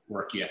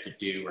work you have to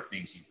do or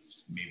things you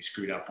maybe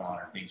screwed up on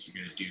or things you're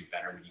going to do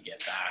better when you get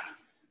back.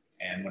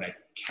 And when I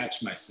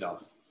catch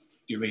myself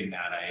doing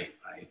that, I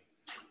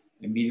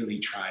immediately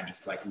try and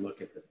just like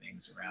look at the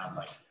things around,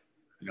 like,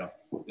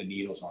 the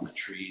needles on the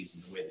trees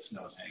and the way the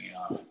snow's hanging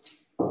off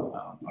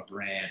a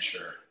branch,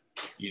 or,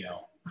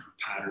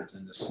 patterns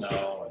in the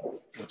snow and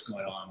what's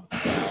going on with the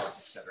flowers,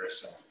 etc.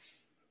 So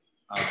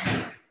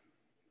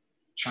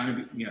trying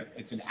to be,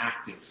 it's an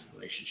active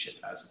relationship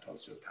as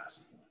opposed to a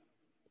passive one.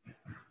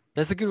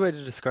 That's a good way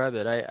to describe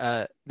it.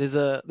 There's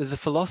a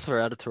philosopher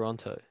out of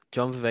Toronto,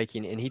 John Vervaeke,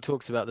 and he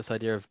talks about this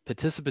idea of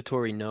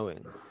participatory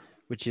knowing,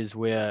 which is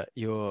where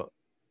you're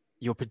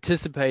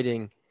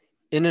participating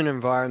in an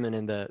environment,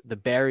 and the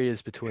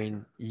barriers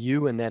between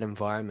you and that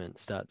environment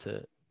start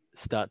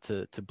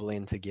to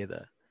blend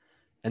together.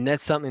 And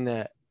that's something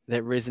that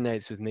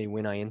resonates with me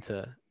when I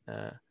enter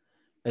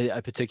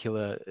a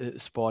particular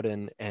spot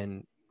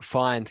and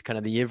find kind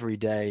of the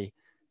everyday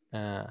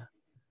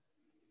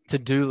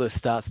to-do list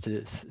starts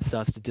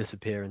to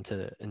disappear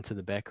into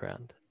the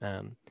background.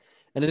 And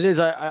it is,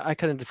 I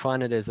kind of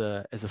define it as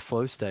a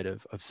flow state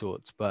of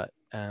sorts, but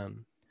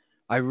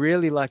I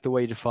really like the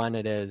way you define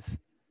it as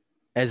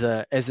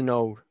an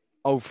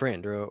old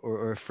friend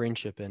or a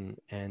friendship,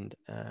 and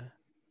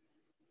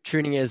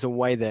treating it as a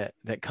way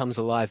that comes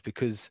alive,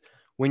 because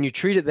when you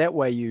treat it that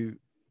way, you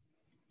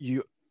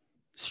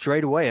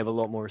straight away have a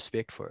lot more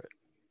respect for it,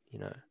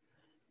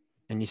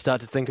 and you start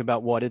to think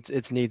about what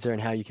its needs are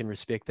and how you can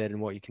respect that and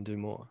what you can do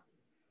more.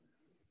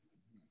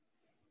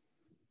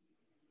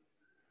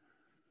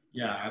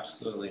 Yeah,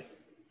 absolutely.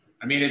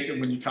 I mean,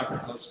 when you talk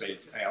about flow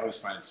space, I always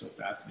find it so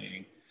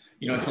fascinating.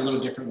 It's a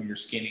little different when you're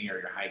skinning or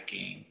you're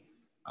hiking,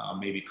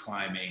 maybe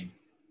climbing,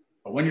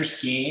 but when you're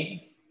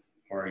skiing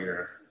or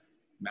you're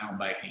mountain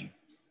biking,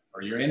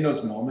 or you're in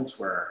those moments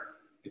where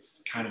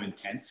it's kind of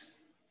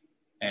intense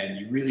and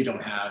you really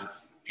don't have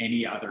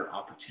any other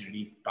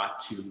opportunity but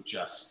to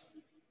just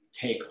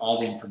take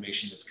all the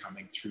information that's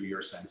coming through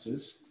your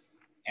senses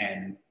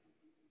and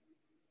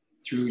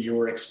through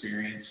your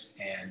experience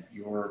and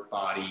your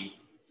body,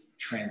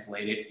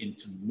 translate it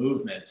into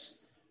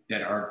movements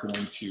that are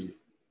going to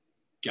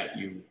get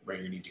you where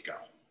you need to go.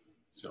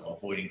 So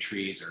avoiding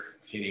trees or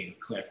hitting a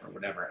cliff or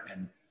whatever.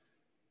 And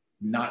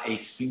not a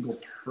single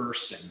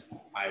person,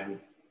 I would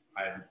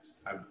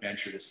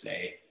venture to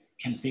say,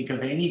 can think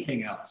of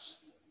anything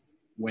else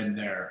when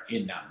they're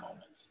in that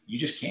moment. You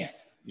just can't.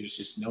 There's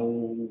just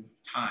no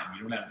time.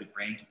 You don't have the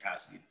brain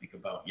capacity to think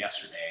about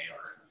yesterday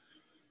or,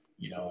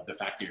 the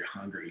fact that you're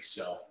hungry.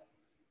 So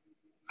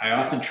I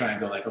often try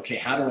and go like, okay,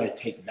 how do I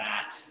take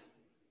that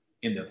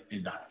in the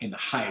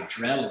high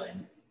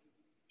adrenaline,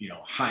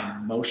 high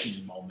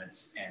motion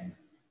moments and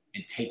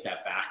take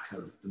that back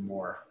to the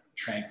more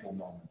tranquil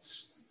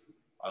moments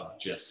of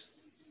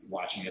just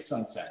watching a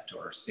sunset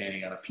or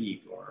standing on a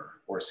peak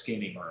or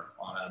skinning or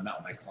on a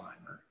mountain bike climb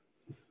or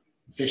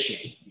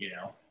fishing,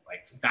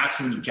 like that's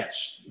when you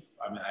catch,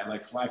 I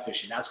like fly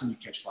fishing. That's when you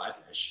catch fly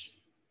fish,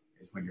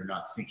 is when you're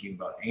not thinking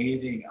about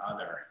anything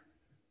other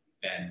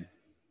than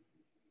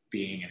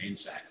being an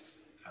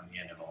insect on the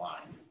end of a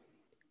line.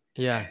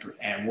 Yeah.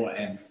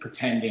 And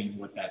pretending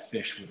what that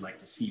fish would like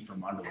to see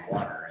from under the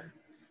water.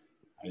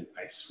 And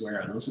I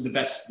swear, those are the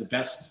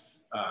best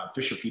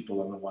fisher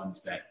people are the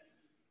ones that,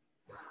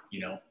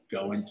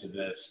 go into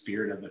the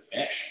spirit of the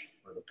fish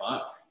or the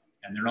bug.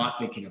 And they're not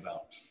thinking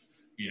about,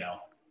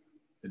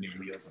 the new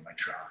wheels on my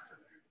truck or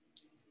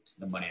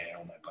the money I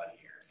owe my buddy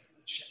here.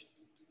 Shit.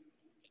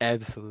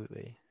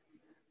 Absolutely.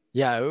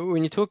 Yeah,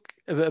 when you talk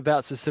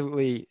about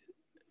specifically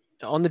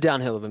on the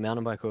downhill of a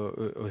mountain bike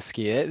or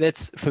ski,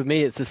 that's for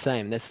me, it's the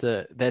same. That's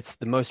the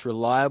most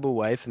reliable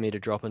way for me to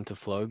drop into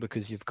flow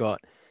because you've got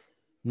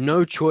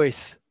no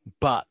choice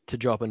but to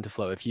drop into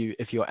flow. If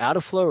you're out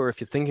of flow or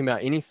if you're thinking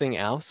about anything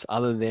else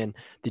other than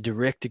the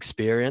direct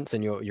experience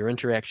and your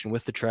interaction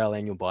with the trail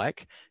and your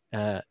bike,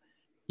 uh,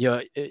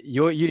 you're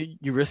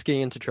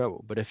risking into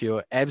trouble. But if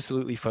you're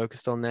absolutely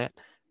focused on that,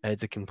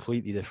 it's a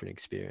completely different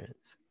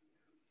experience.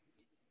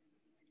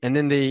 And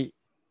then it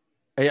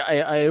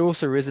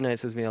also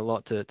resonates with me a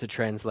lot to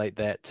translate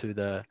that to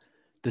the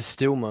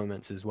still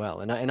moments as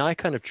well. And I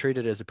kind of treat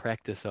it as a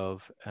practice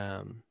of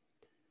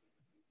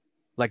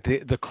like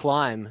the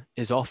climb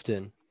is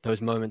often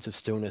those moments of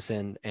stillness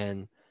and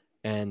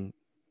kind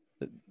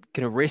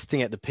of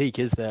resting at the peak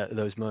is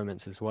those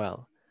moments as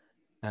well.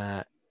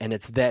 And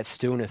it's that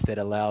stillness that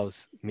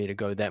allows me to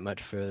go that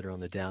much further on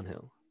the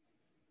downhill.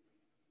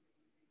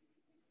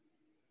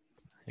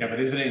 Yeah, but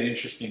isn't it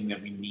interesting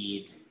that we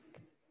need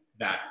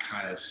that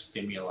kind of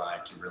stimuli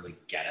to really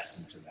get us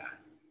into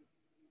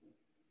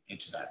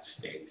that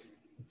state?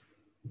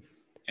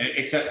 And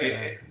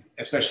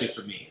especially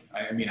for me.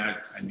 I mean,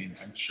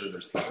 I'm sure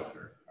there's people that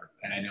are,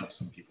 and I know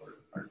some people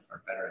are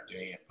better at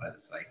doing it, but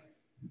it's like,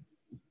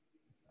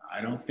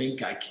 I don't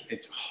think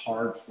it's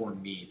hard for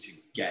me to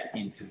get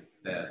into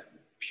the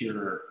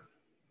pure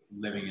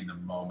living in the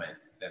moment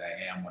that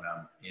I am when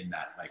I'm in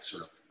that like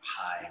sort of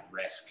high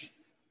risk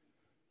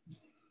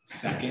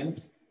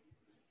second,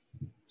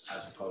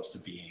 as opposed to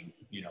being,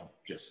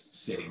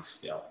 just sitting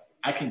still.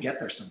 I can get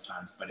there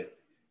sometimes, but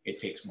it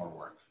takes more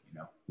work,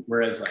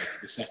 Whereas like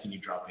the second you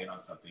drop in on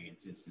something,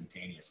 it's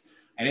instantaneous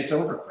and it's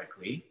over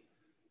quickly.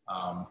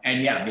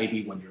 And yeah,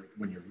 maybe when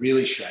you're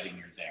really shredding,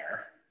 you're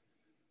there.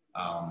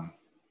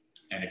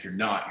 And if you're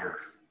not, you're,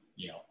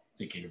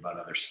 thinking about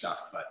other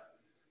stuff. But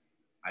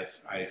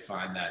I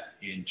find that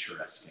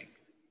interesting.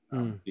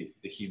 The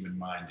human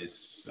mind is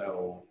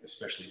so,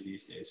 especially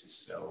these days, is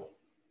so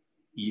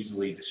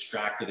easily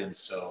distracted and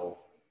so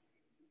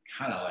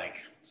kind of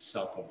like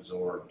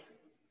self-absorbed.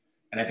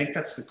 And I think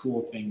that's the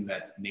cool thing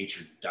that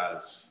nature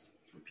does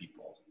for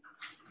people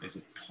is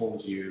it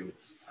pulls you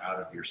out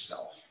of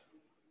yourself.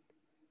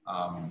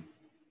 And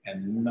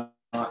not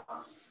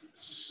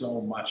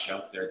so much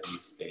out there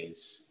these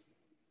days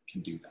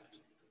can do that.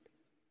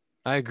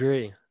 I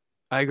agree.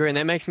 And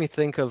that makes me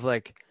think of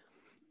like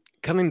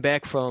coming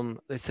back from,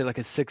 let's say, like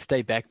a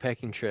 6-day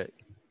backpacking trip.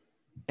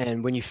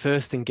 And when you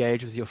first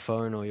engage with your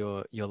phone or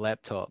your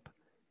laptop,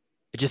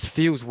 it just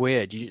feels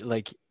weird. You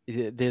like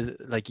there's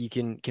like you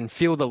can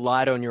feel the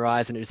light on your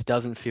eyes and it just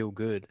doesn't feel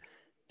good.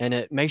 And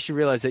it makes you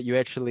realize that you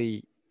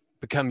actually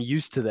become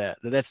used to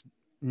that's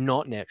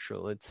not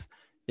natural.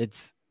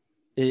 It's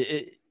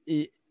the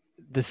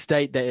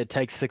state that it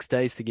takes 6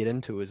 days to get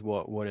into is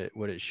what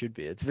it should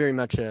be. It's very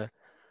much a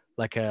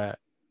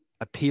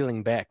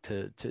peeling back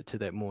to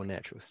that more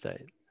natural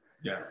state.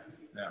 Yeah.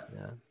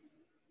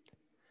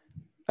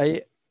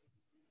 I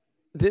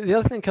the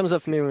other thing that comes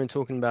up for me when we're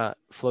talking about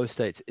flow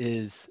states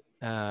is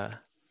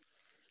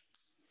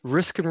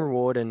risk and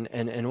reward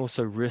and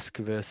also risk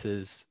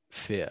versus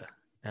fear.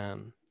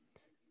 Kind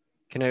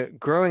of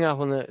growing up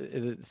on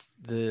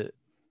the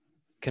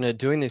kind of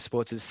doing these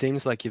sports, it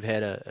seems like you've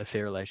had a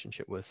fair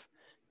relationship with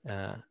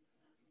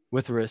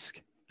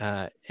risk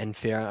and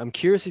fear. I'm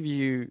curious if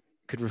you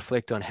could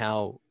reflect on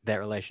how that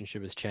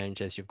relationship has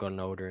changed as you've gotten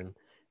older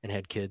and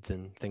had kids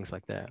and things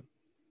like that.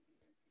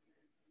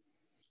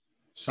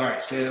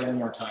 Sorry, say that one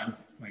more time.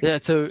 Yeah,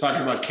 so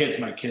talking about kids,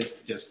 my kids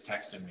just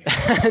texted me.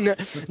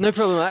 No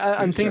problem.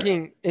 I'm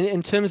thinking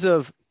in terms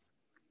of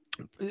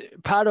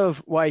part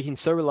of why you can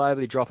so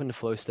reliably drop into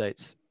flow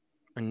states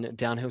and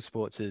downhill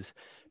sports is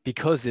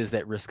because there's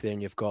that risk there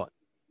and you've got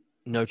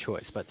no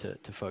choice but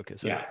to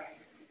focus. Yeah.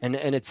 And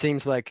it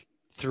seems like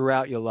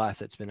throughout your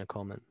life, it's been a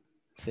common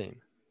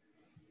theme.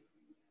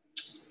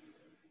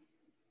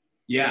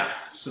 Yeah.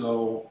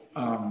 So,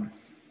 I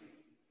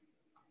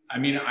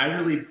mean, I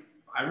really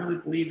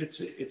believe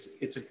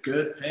it's a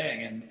good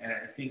thing. And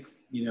I think,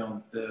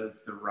 the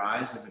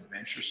rise of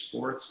adventure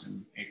sports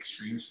and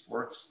extreme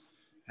sports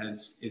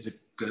is a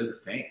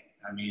good thing.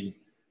 I mean,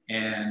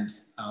 and,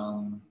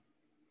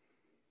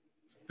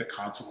 the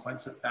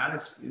consequence of that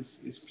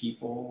is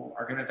people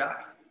are going to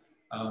die.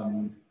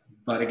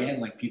 But again,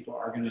 like people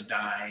are going to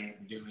die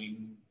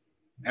doing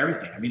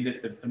everything. I mean,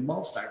 the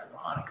most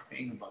ironic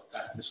thing about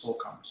this whole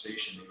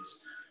conversation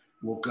is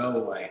we'll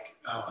go like,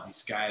 oh,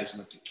 these guys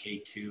went to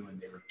K2 and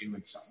they were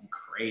doing something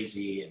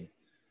crazy. And,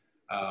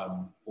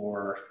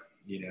 or,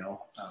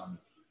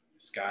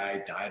 this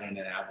guy died in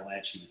an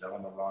avalanche. He was out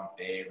on the wrong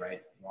day,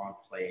 right? Wrong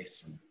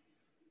place. And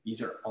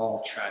these are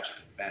all tragic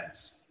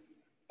events.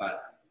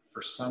 But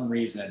for some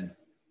reason,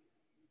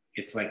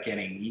 it's like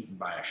getting eaten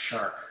by a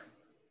shark.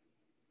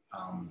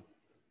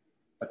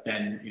 But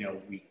then,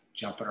 we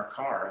jump in our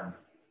car and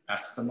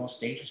that's the most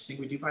dangerous thing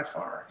we do by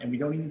far. And we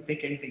don't even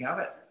think anything of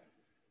it.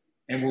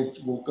 And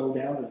we'll go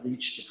down and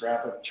reach to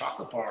grab a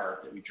chocolate bar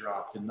that we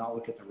dropped and not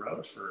look at the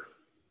road for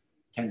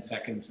 10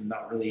 seconds and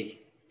not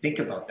really think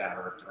about that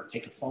or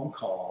take a phone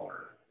call.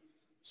 Or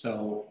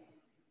so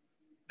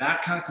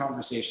that kind of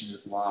conversation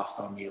is lost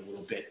on me a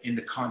little bit in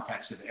the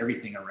context of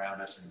everything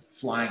around us and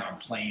flying on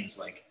planes.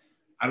 Like,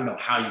 I don't know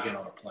how you get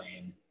on a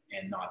plane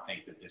and not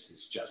think that this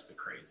is just the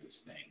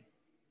craziest thing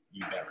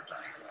you've ever done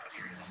in your life.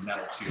 You're in a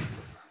metal tube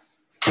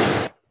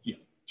with, you know,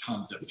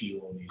 tons of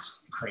fuel and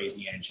these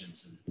crazy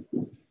engines,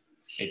 and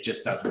it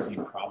just doesn't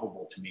seem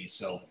probable to me.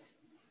 So,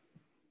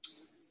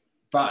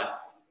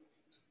 but,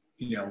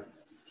 you know,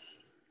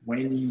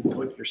 when you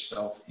put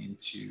yourself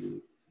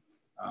into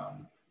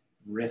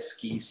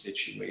risky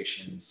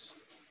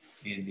situations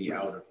in the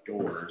out of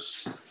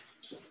doors,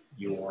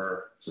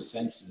 your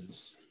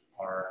senses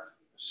are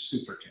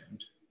super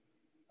tuned.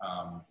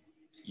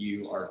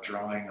 You are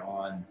drawing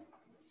on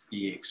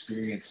the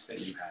experience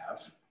that you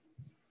have,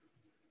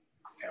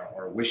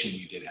 or wishing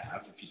you did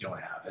have if you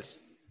don't have it,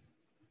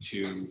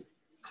 to,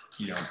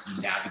 you know,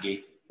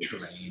 navigate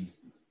terrain,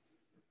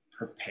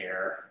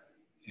 prepare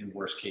in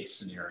worst case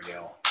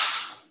scenario.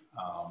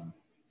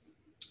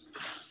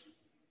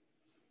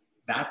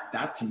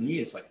 That to me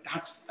is like,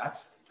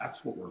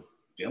 that's what we're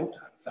built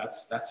of.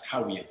 That's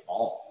how we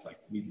evolved. Like,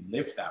 we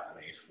lived that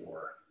way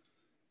for,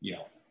 you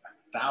know,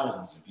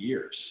 thousands of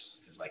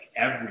years. It's like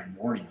every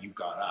morning you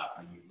got up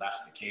and you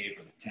left the cave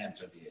or the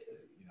tent or the,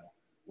 you know,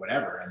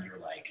 whatever, and you're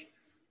like,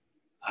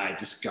 I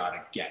just got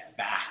to get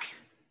back,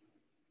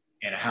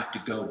 and I have to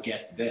go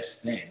get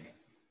this thing,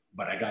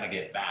 but I got to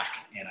get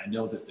back. And I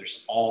know that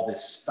there's all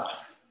this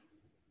stuff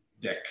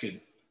that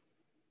could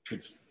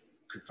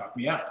fuck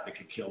me up, that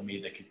could kill me,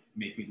 that could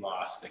make me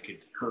lost, that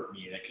could hurt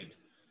me, that could,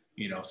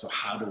 you know, so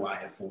how do I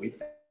avoid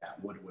that?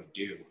 What do I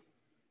do?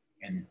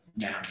 And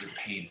now you're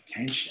paying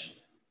attention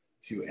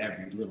to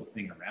every little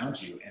thing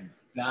around you. And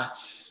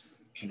that's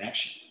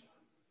connection,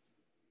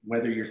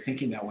 whether you're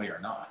thinking that way or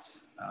not.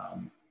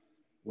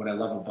 What I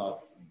love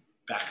about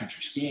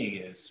backcountry skiing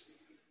is,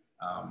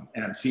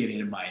 and I'm seeing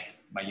it in my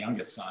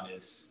youngest son,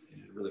 is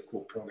a really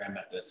cool program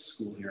at this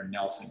school here in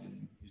Nelson,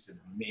 and he's an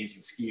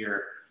amazing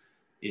skier,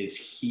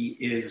 is he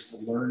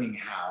is learning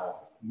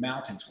how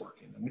mountains work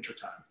in the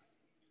wintertime.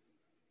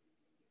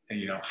 And,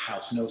 you know, how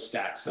snow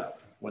stacks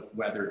up, what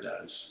weather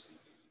does,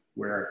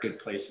 where are good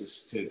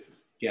places to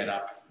get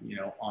up, you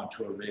know,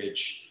 onto a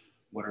ridge,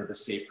 what are the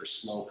safer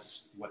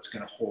slopes, what's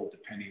going to hold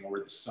depending on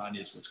where the sun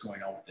is, what's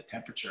going on with the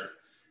temperature.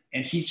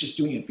 And he's just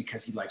doing it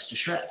because he likes to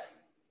shred.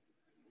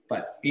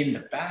 But in the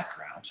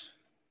background,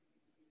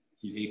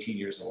 he's 18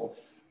 years old,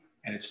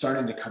 and it's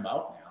starting to come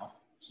out now.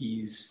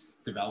 He's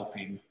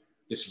developing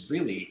this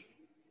really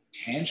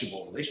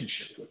tangible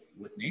relationship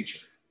with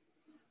nature.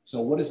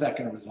 So what is that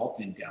going to result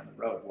in down the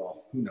road?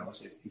 Well, who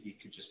knows? He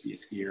could just be a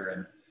skier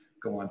and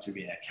go on to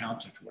be an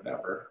accountant or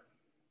whatever.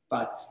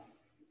 But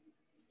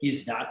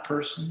is that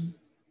person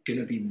going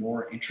to be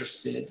more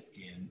interested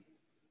in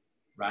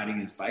riding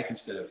his bike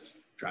instead of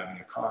driving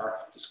a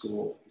car to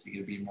school? Is he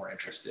going to be more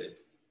interested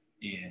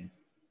in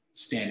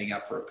standing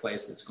up for a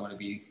place that's going to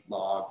be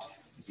logged?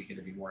 Is he going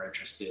to be more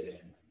interested in,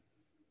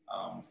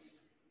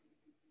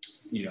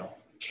 you know,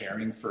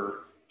 caring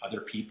for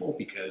other people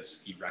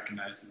because he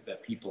recognizes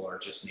that people are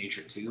just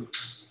nature too?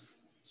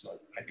 So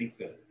I think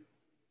the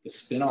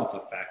spin-off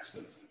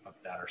effects of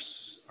that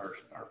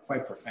are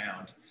quite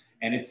profound.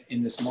 And it's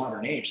in this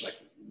modern age, like,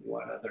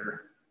 what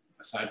other,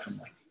 aside from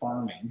like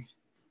farming,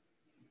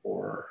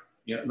 or,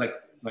 you know,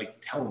 like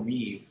tell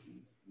me,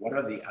 what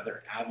are the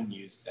other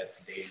avenues that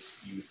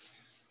today's youth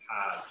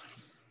have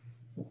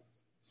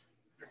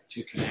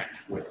to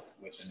connect with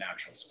the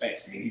natural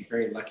space? I mean, he's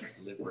very lucky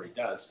to live where he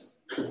does,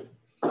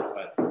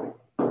 but,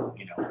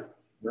 you know,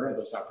 where are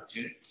those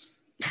opportunities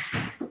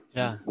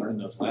to learn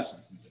those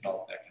lessons and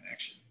develop that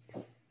connection?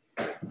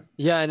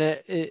 Yeah, and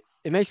it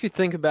makes me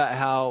think about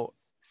how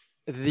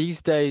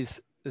these days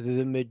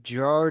the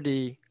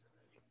majority,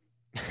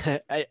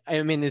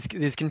 I mean,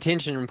 there's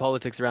contention in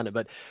politics around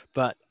it,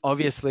 but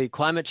obviously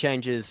climate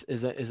change is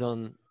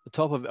on the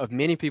top of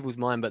many people's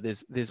mind, but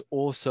there's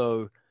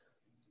also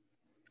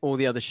all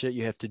the other shit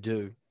you have to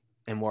do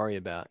and worry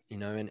about, you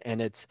know,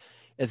 and it's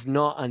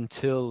not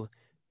until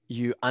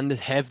you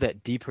have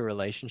that deeper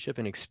relationship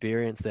and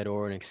experience that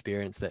awe and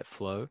experience that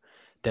flow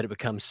that it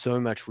becomes so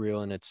much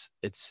real, and it's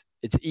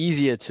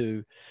easier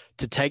to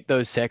take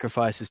those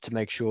sacrifices to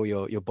make sure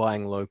you're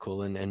buying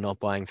local and not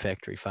buying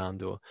factory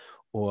farmed or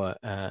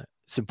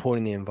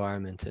supporting the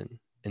environment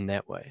in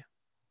that way.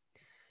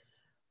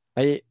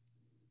 The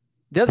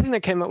other thing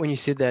that came up when you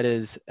said that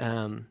is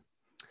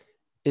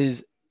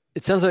it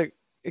sounds like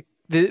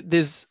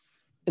there's,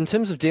 in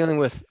terms of dealing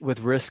with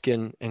risk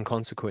and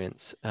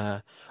consequence,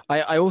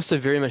 I also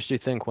very much do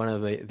think one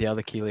of the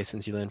other key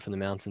lessons you learn from the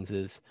mountains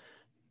is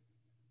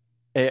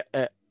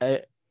a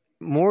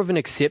more of an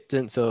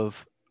acceptance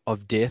of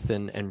death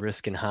and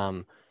risk and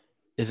harm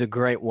is a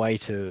great way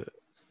to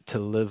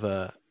live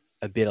a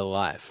better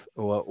life,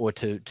 or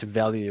to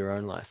value your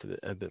own life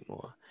a bit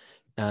more.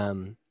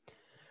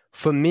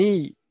 For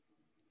me,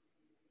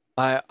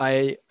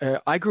 I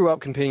grew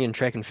up competing in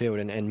track and field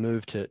and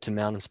moved to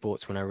mountain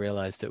sports when I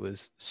realized it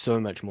was so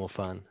much more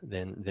fun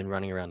than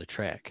running around a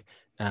track.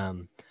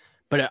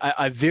 but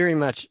I very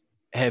much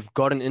have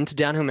gotten into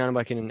downhill mountain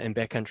biking and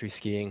backcountry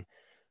skiing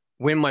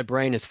when my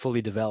brain is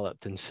fully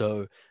developed. And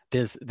so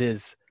there's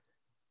there's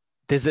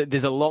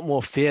there's a lot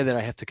more fear that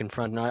I have to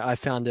confront. And I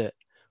found it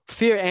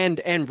fear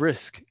and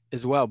risk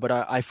as well. But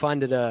I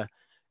find it a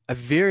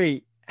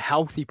very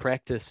healthy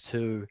practice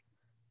to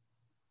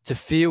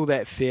feel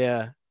that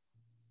fear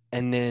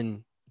and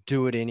then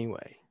do it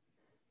anyway.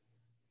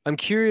 I'm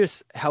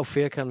curious how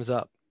fear comes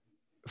up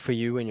for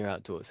you when you're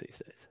outdoors these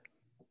days.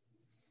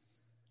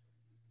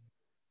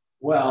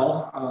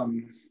 Well,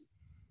 I'm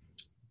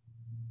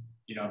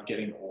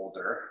getting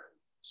older,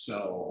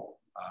 so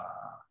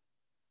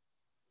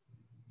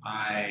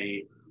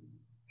I've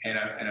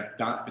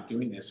been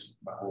doing this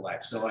my whole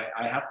life, so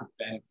I have the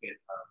benefit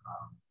of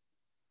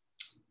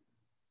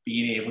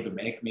being able to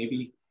make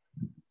maybe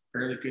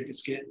fairly good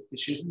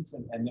decisions,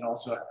 and then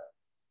also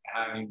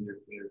having the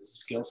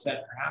skill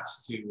set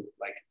perhaps to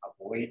like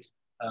avoid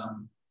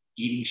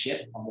eating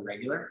shit on the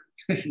regular,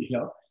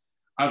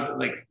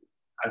 like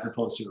as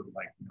opposed to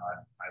like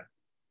I've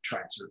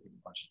tried surfing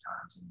a bunch of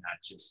times and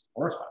that just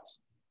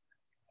horrifies me.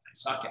 I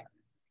suck at it, I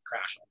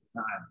crash all the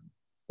time.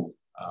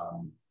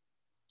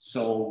 So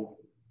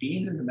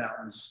being in the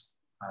mountains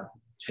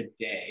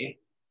today,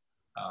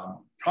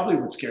 probably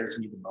what scares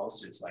me the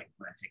most is like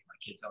when I take my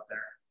kids out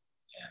there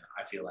and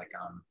I feel like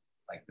I'm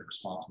like the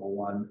responsible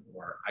one,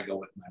 or I go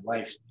with my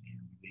wife and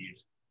we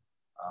leave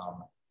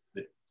our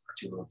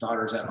two little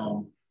daughters at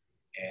home,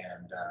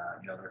 and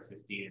they're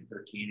 15 and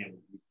 13, and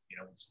we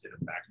instead of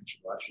back in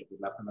Chihuahua, we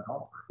left them at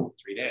home for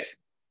 3 days.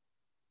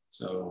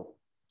 So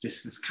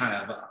just this kind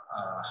of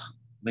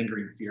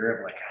lingering fear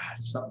of like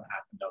something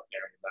happened out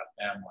there, we left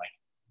them, like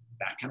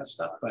that kind of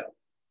stuff. But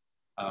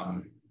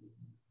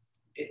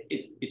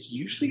it's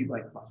usually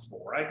like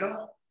before I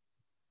go,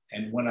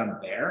 and when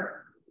I'm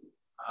there,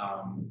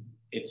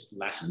 it's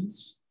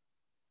lessons.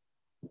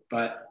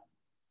 But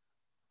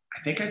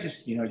I think I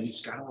just you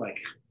just gotta like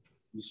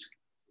you just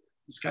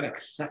gotta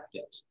accept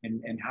it,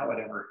 and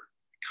however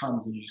it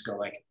comes, and you just go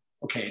like,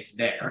 okay, it's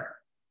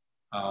there.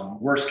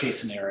 Worst case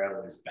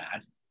scenario is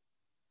bad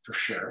for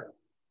sure,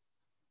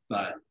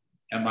 but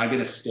am I going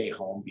to stay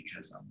home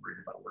because I'm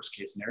worried about worst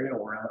case scenario,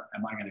 or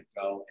am I going to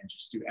go and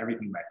just do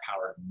everything in my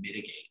power to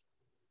mitigate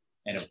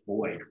and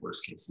avoid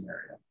worst case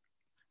scenario?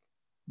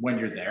 When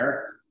you're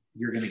there,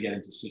 you're going to get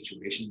into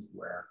situations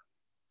where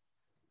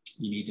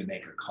you need to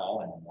make a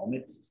call in a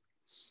moment.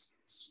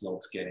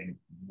 Slope's getting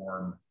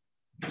warm.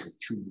 Is it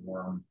too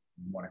warm?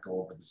 You want to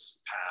go over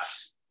this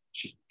pass? You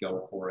should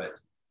go for it.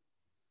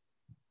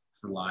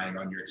 Relying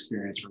on your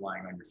experience,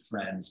 relying on your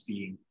friends,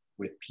 being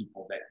with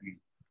people that you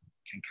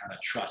can kind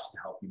of trust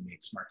to help you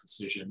make smart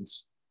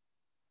decisions.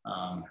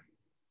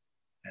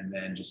 And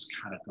then just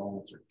kind of going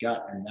with your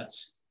gut. And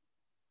that's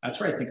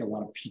where I think a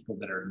lot of people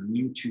that are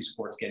new to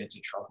sports get into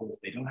trouble, is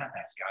they don't have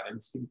that gut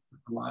instinct to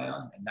rely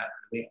on. And that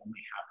really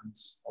only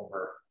happens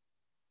over,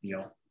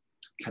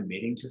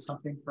 committing to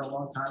something for a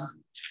long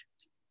time.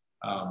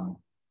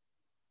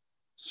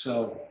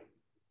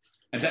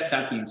 And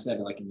that being said,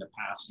 like in the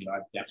past,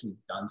 I've definitely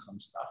done some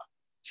stuff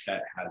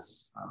that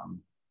has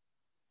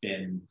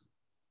been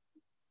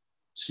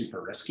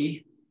super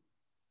risky.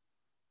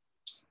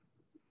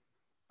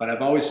 But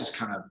I've always just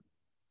kind of,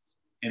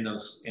 in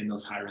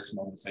those high risk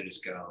moments, I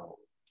just go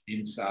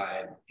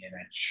inside and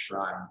I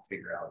try and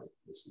figure out if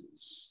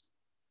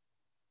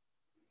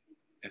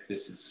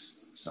this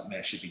is something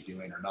I should be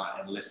doing or not,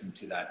 and listen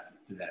to that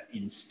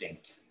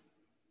instinct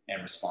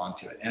and respond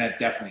to it. And I've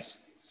definitely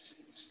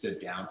stood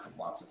down from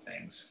lots of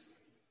things.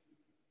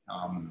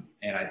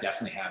 And I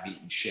definitely have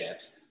eaten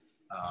shit.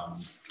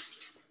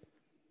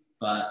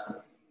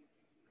 But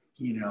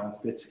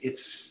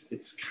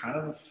it's kind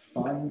of a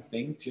fun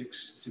thing to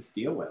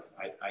deal with.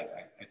 I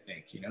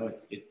think, it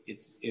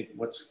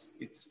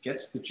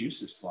gets the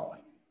juices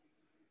flowing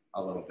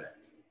a little bit,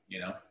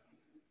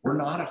 We're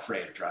not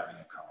afraid of driving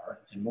a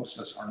car, and most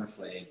of us aren't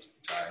afraid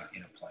driving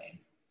in a plane.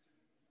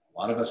 A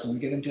lot of us, when we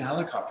get into a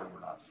helicopter, we're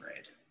not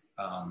afraid.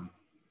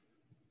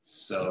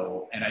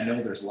 And I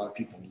know there's a lot of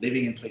people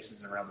living in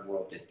places around the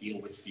world that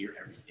deal with fear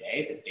every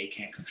day that they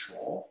can't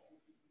control.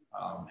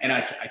 And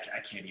I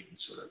can't even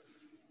sort of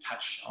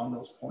touch on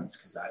those points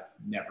because I've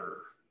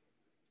never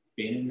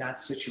been in that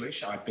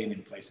situation. I've been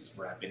in places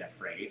where I've been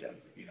afraid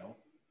of,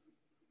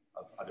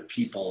 of other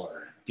people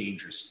or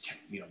dangerous,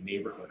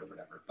 neighborhood or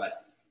whatever.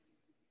 But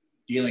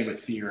dealing with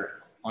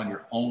fear on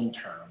your own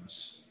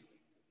terms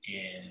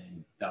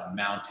in the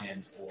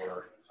mountains,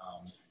 or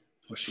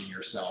pushing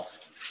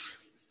yourself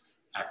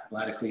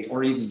athletically,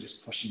 or even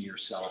just pushing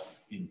yourself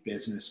in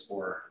business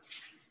or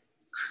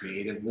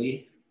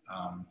creatively,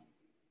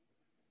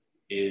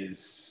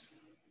 is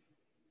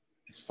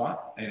fun.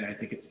 And I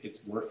think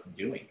it's worth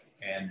doing.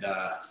 And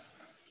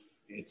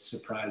it's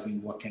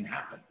surprising what can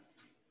happen.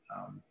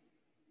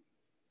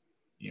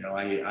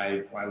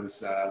 I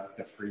was with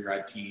the free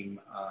ride team.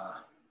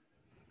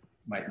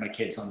 My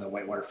kid's on the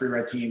whitewater free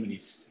ride team, and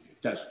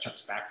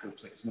chucks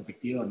backflips like it's no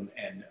big deal.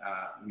 And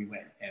we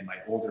went, and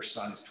my older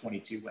son is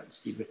 22, went and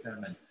skied with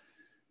him, and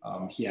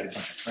He had a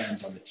bunch of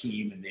friends on the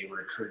team, and they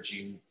were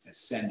encouraging to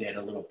send it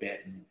a little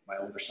bit. And my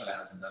older son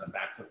hasn't done a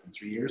backflip in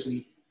 3 years,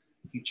 and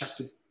he chucked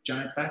a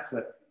giant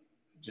backflip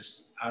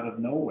just out of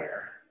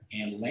nowhere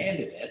and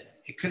landed it.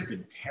 It could have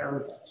been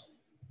terrible,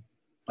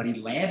 but he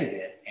landed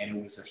it, and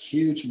it was a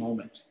huge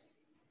moment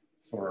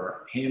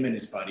for him and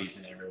his buddies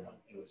and everyone.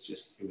 It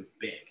was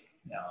big.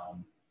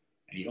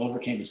 And he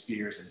overcame his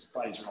fears, and his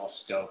buddies were all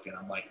stoked. And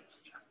I'm like,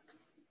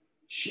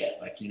 shit,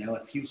 like, you know,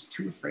 if he was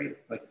too afraid,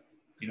 like,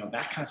 you know,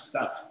 that kind of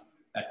stuff,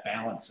 that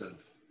balance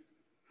of,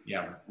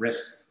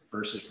 risk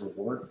versus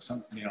reward,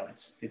 something, you know,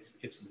 it's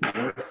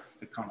worth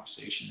the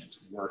conversation.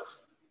 It's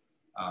worth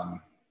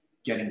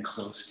getting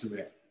close to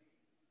it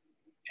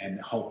and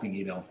hoping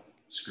you don't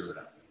screw it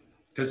up,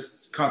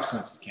 because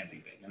consequences can be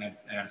big. And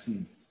I've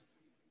seen,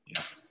 you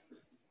know,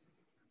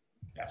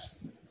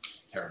 yes,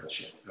 terrible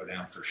shit go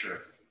down for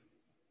sure.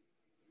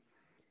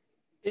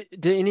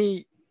 Did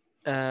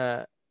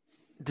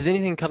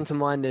anything come to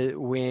mind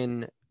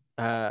when,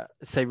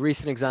 say,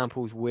 recent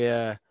examples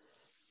where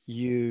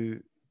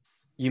you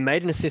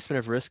made an assessment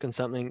of risk on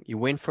something, you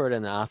went for it,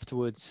 and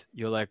afterwards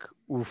you're like,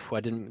 oof,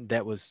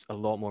 that was a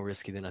lot more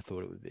risky than I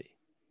thought it would be?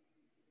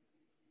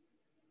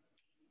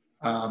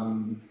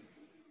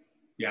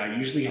 Yeah, it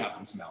usually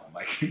happens mountain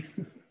biking.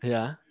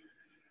 Yeah.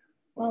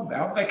 Well,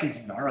 mountain biking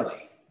is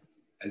gnarly,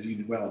 as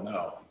you well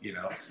know, you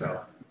know,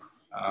 so,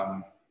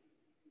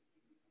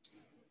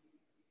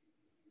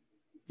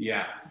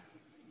 yeah,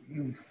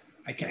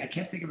 I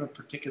can't think of a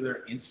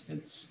particular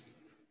instance,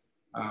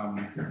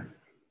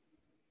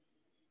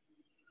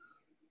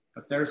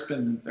 but there's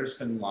been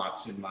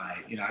lots in my,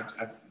 you know,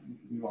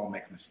 we all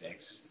make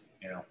mistakes,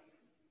 you know.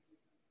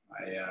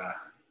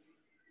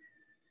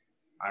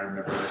 I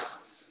remember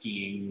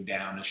skiing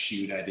down a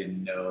chute I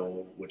didn't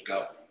know would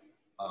go,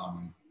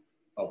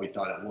 but we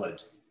thought it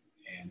would,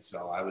 and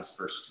so I was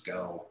first to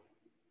go,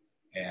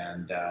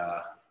 and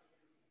I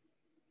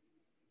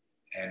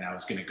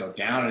was going to go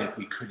down, and if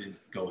we couldn't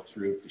go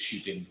through, if the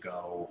chute didn't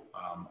go,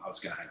 I was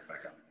going to hike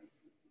back up.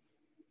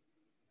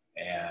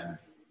 And,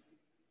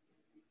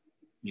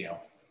 you know,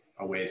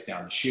 a ways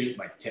down the chute,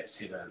 my tips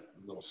hit a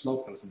little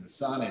slope that was in the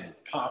sun, and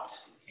it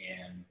popped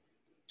and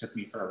took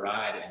me for a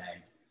ride, and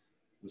I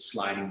was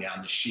sliding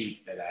down the chute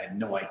that I had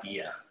no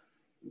idea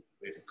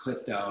if it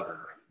cliffed out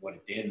or what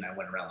it did, and I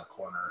went around the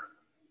corner,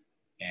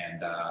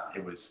 and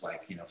it was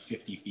like, you know,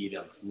 50 feet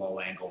of low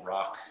angle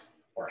rock,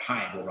 or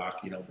high angle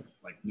rock, you know,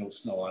 like no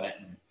snow on it.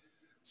 And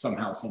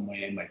somehow, some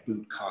way, my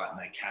boot caught, and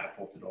I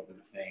catapulted over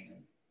the thing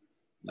and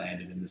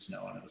landed in the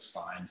snow, and it was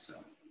fine. So,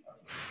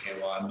 okay,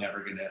 well, I'm never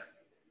going to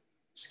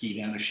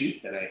ski down a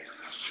chute that I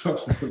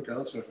totally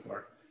goes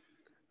before.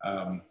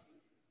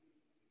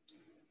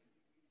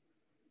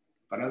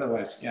 But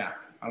otherwise, yeah,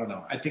 I don't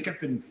know. I think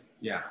I'm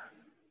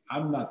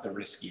not the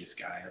riskiest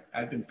guy.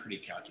 I've been pretty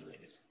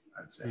calculated,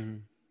 I'd say.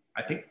 Mm-hmm.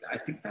 I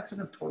think that's an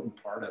important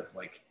part of,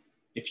 like,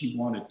 if you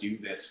want to do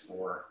this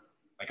for,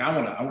 like, I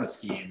want to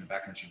ski in the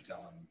backcountry until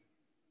I'm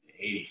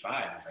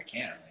 85 if I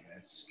can. Like,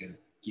 I'm just gonna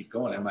keep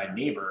going. And my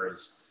neighbor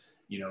is,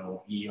 you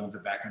know, he owns a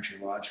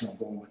backcountry lodge who I'm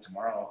going with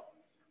tomorrow.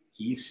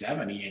 He's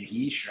 70 and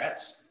he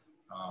shreds,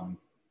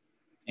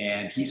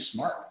 and he's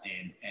smart,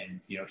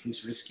 and you know,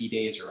 his risky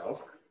days are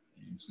over,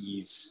 and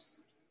he's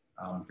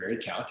very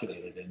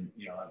calculated. And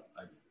you know,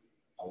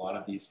 a lot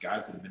of these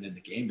guys that have been in the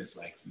game is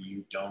like,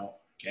 you don't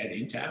get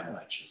into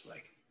avalanches.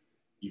 Like,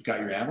 you've got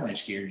your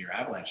avalanche gear and your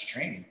avalanche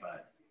training,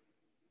 but,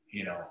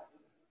 you know,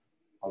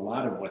 a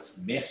lot of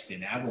what's missed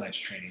in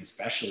avalanche training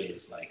especially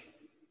is like,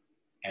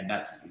 and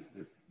that's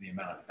the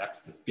amount,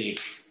 that's the big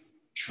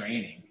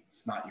training.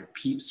 It's not your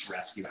peeps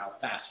rescue, how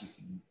fast you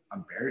can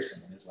unbury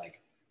someone. Is like,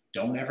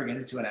 don't ever get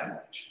into an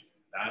avalanche.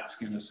 That's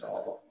going to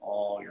solve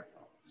all your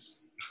problems.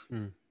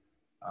 Mm.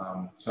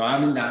 So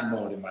I'm in that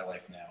mode in my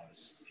life now,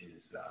 is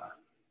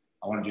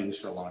I want to do this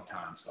for a long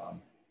time. So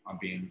I'm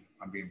being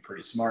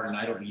pretty smart, and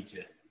I don't need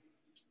to,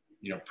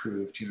 you know,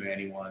 prove to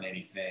anyone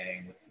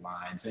anything with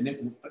lines.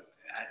 But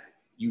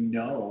you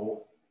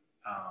know,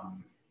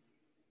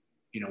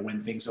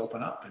 when things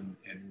open up, and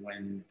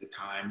when the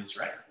time is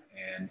right.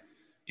 And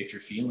if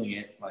you're feeling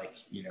it, like,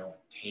 you know,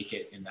 take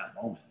it in that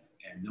moment.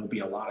 And there'll be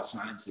a lot of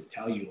signs that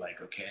tell you,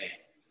 like, okay,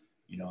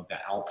 you know, the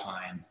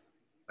Alpine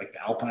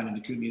in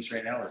the Kootenays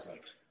right now is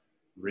like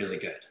really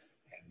good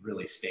and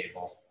really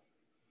stable.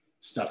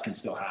 Stuff can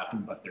still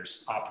happen, but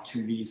there's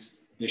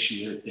opportunities this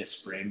year, this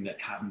spring,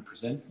 that haven't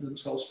presented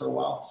themselves for a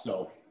while.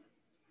 So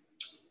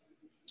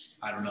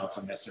I don't know if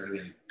I'm necessarily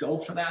going to go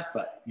for that,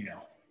 but, you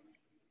know,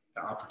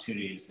 the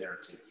opportunity is there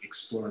to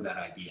explore that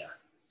idea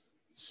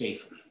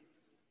safely.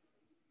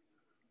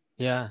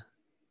 Yeah.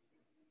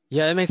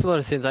 Yeah, it makes a lot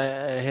of sense. I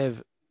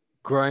have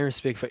growing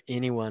respect for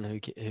anyone who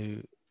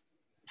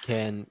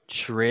can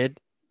shred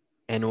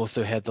and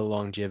also have the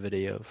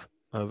longevity of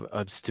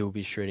still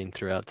be shredding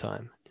throughout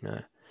time, you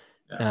know.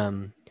 Yeah.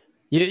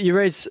 You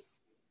raised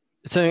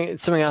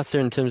something else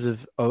there in terms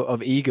of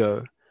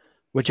ego,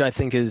 which I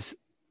think is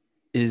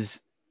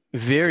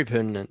very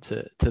pertinent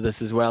to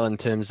this as well, in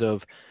terms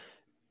of,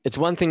 it's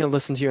one thing to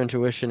listen to your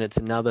intuition, it's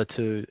another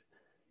to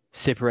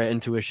separate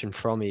intuition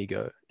from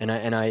ego. And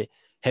I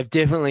have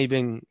definitely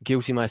been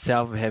guilty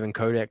myself of having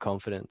Kodak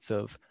confidence,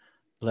 of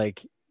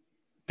like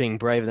being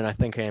braver than I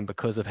think I am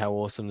because of how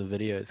awesome the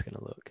video is going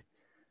to look.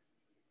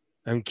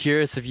 I'm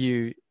curious if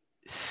you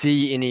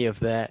see any of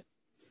that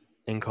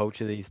in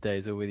culture these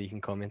days, or whether you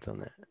can comment on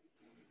that.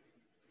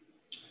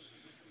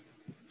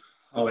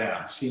 Oh yeah,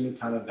 I've seen a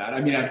ton of that. I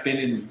mean, I've been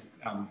in,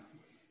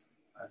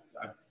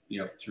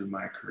 through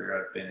my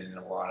career, I've been in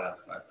a lot of,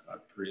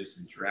 I've produced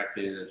and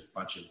directed a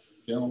bunch of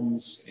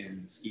films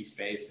in ski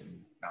space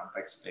and mountain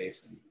bike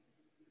space, and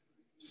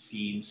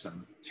seen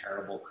some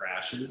terrible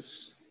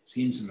crashes,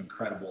 seen some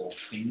incredible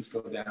things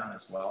go down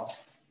as well.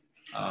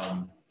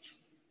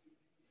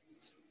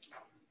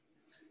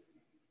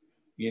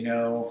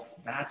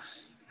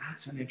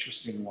 That's an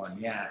interesting one.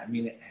 Yeah, I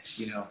mean,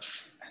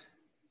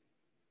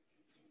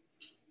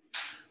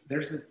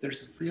 there's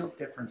a real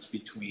difference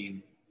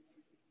between,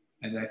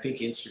 and I think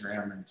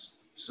Instagram and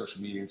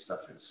social media and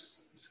stuff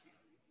is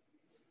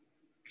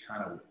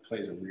kind of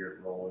plays a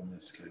weird role in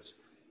this,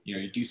 because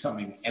you do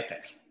something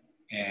epic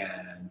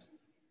and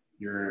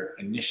your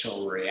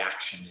initial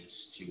reaction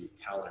is to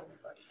tell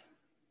everybody.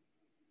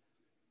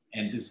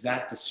 And does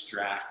that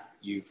distract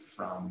you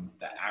from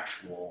the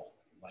actual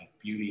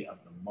beauty of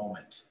the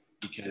moment?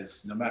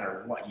 Because no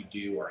matter what you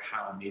do or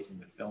how amazing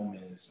the film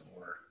is,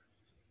 or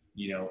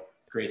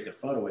great the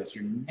photo is,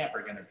 you're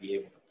never going to be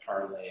able to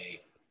parlay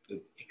the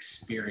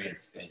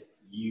experience that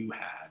you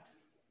had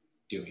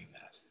doing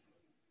that.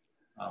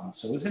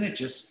 So isn't it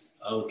just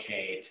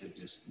okay to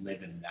just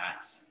live in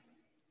that,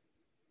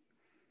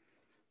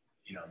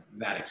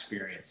 that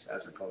experience,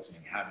 as opposed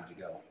to having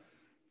to go,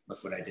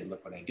 look what I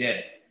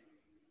did.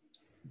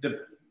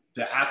 The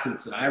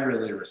athletes that I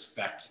really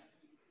respect,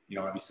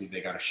 obviously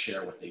they got to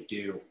share what they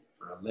do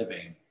for a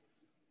living.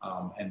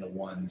 And the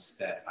ones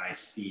that I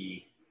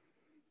see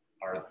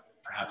are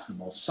perhaps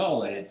the most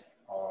solid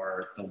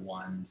are the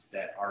ones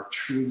that are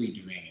truly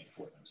doing it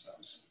for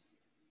themselves.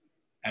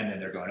 And then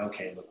they're going,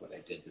 okay, look what I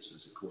did. This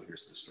was cool.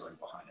 Here's the story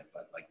behind it.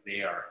 But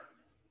they are,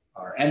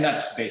 and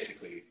that's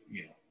basically,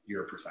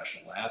 you're a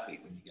professional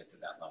athlete when you get to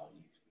that level.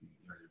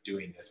 You're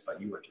doing this,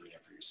 but you are doing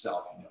it for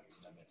yourself. You know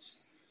your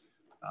limits.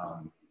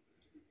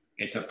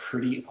 It's a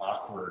pretty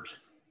awkward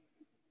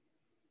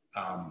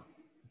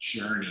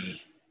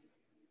journey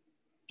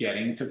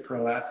getting to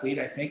pro athlete,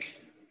 I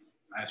think,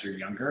 as you're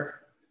younger.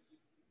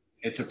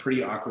 It's a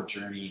pretty awkward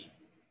journey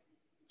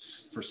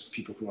for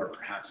people who are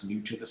perhaps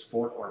new to the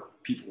sport, or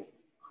people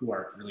who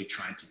are really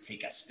trying to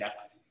take a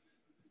step.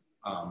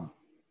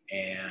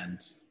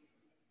 And,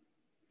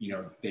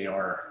 they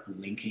are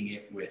linking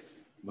it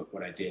with, look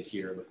what I did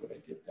here, look what I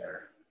did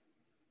there.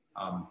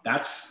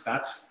 That's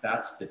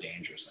the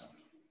danger zone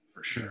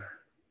for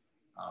sure.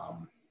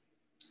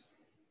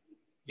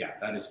 Yeah,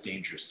 that is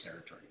dangerous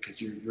territory,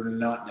 because you're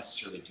not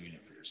necessarily doing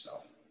it for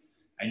yourself,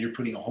 and you're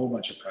putting a whole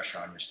bunch of pressure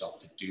on yourself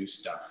to do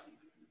stuff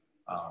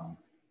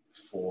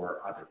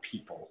for other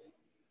people,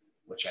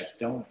 which I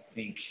don't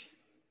think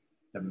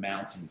the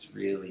mountains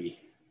really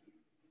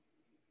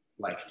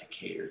like to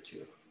cater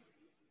to.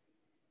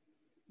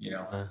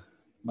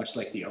 Much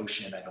like the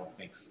ocean, I don't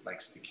think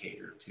likes to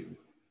cater to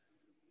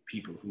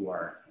people who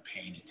are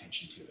paying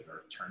attention to it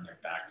or turn their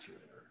back to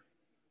it, or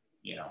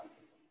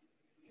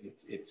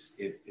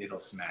it'll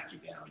smack you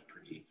down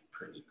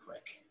pretty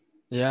quick.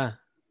 Yeah.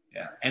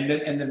 And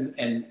then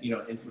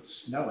with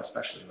snow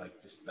especially,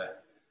 just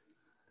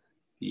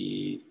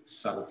the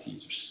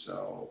subtleties are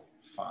so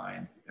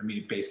fine. I mean,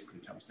 it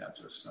basically comes down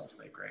to a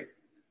snowflake, right?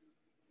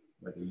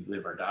 Whether you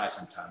live or die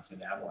sometimes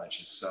in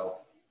avalanches. So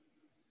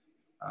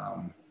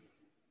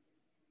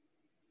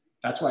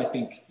that's why I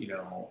think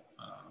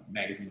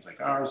magazines like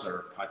ours,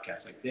 or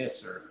podcasts like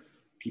this, or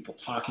people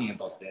talking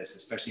about this,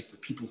 especially for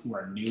people who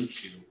are new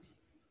to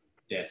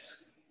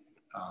this,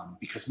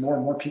 because more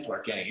and more people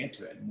are getting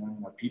into it, and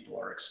more people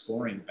are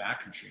exploring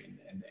backcountry,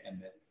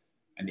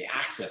 and the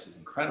access is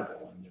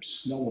incredible. And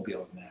there's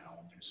snowmobiles now,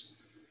 and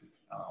there's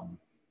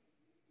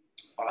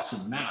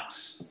awesome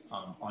maps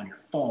on your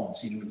phone,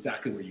 so you know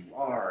exactly where you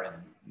are, and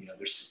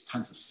there's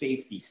tons of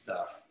safety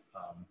stuff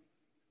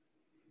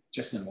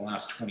just in the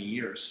last 20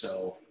 years.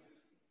 So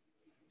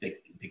the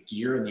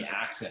gear and the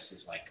access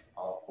is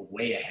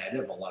way ahead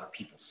of a lot of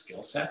people's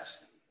skill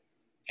sets,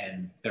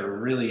 and they're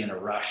really in a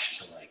rush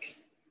to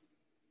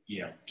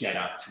get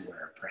up to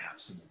where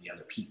perhaps some of the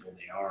other people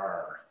they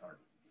are or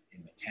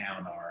in the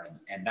town are,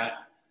 and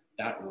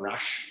that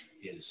rush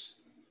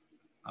is,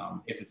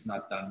 if it's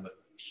not done with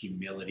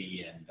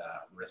humility and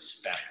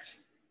respect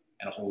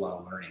and a whole lot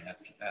of learning,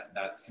 that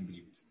can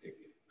be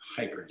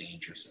hyper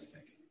dangerous, I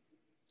think.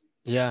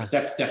 Yeah.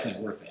 But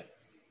definitely worth it.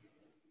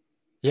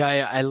 Yeah,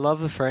 I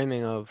love the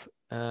framing of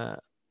the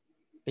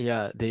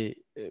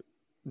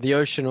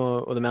ocean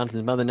or the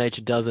mountains. Mother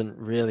Nature doesn't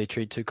really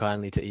treat too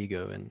kindly to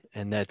ego,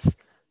 and that's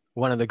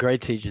one of the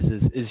great teachers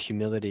is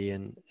humility,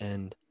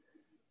 and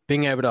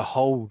being able to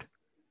hold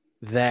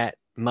that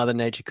Mother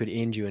Nature could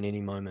end you in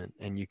any moment,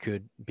 and you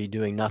could be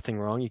doing nothing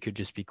wrong. You could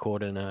just be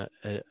caught in a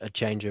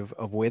change of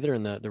weather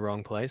in the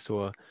wrong place,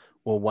 or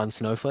or one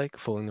snowflake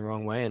falling the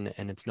wrong way, and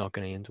it's not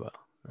going to end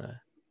well.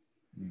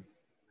 Mm.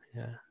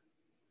 Yeah.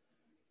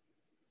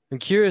 I'm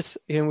curious,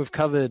 we've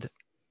covered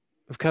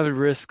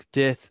risk,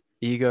 death,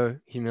 ego,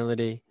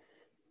 humility,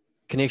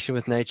 connection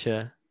with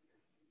nature.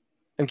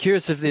 I'm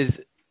curious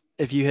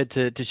if you had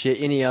to share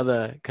any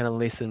other kind of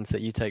lessons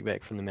that you take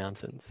back from the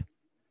mountains,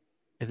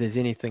 if there's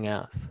anything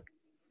else.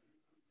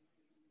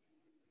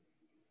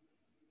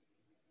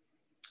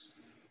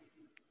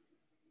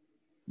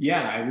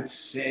 Yeah, I would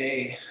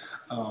say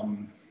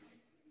um,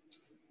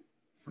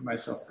 for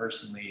myself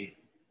personally,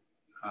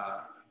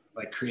 uh,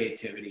 like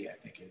creativity, I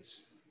think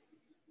is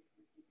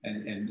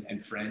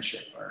and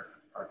friendship are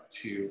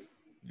two,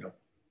 you know,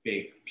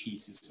 big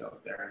pieces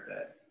out there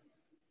that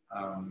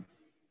um,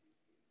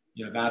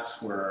 you know,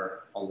 that's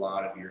where a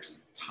lot of your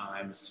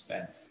time is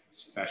spent,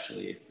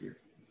 especially if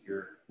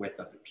you're with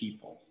other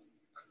people.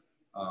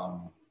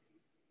 Um,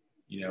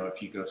 you know,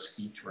 if you go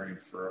ski touring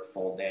for a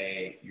full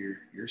day,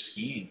 you're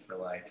skiing for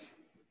like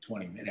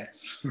 20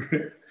 minutes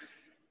in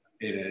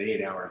an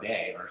 8 hour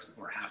day,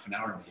 or half an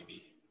hour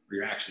maybe,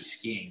 where you're actually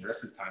skiing. The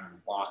rest of the time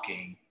you're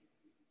walking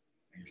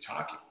and you're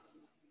talking.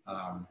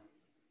 Um,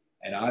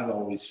 and I've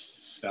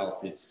always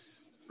felt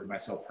it's, for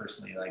myself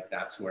personally, like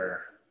that's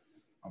where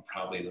I'm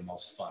probably the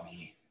most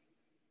funny.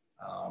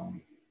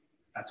 Um,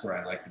 that's where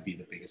I like to be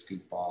the biggest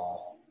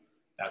goofball.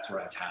 That's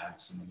where I've had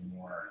some of the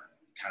more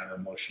kind of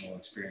emotional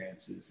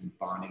experiences and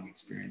bonding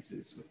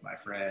experiences with my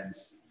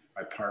friends,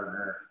 my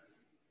partner,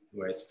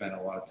 who I spent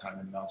a lot of time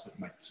in the mountains with,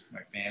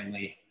 my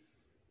family.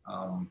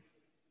 Um,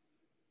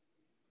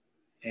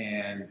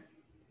 and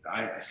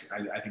I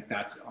think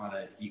that's on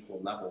an equal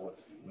level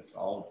with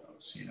all of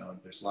those. You know,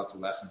 there's lots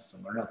of lessons to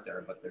learn out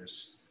there, but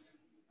there's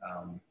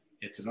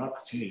it's an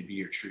opportunity to be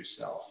your true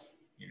self.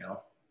 You know,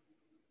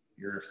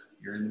 you're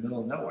you're in the middle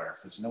of nowhere.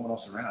 There's no one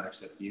else around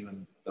except you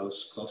and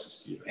those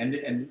closest to you. And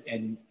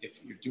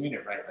if you're doing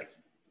it right, like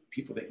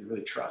people that you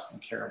really trust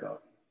and care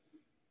about,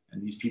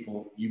 and these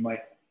people you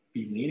might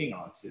be leaning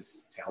on to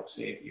help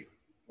save you,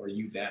 or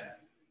you them.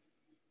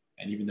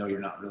 And even though you're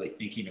not really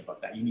thinking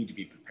about that, you need to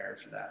be prepared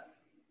for that.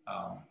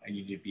 And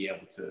you need to be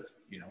able to,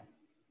 you know,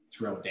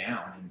 throw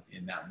down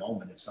in that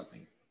moment if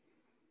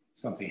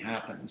something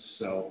happens.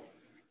 So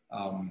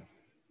um,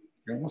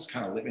 you're almost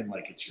kind of living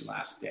like it's your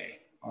last day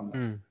on the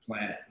Mm.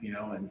 planet, you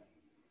know. And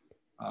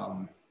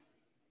um,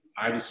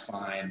 I just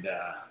find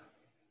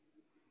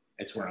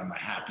it's where I'm my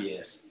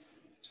happiest.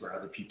 It's where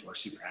other people are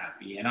super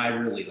happy, and I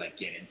really like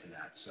get into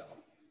that. So,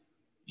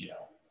 you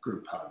know,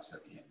 group hugs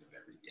at the end of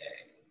every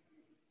day.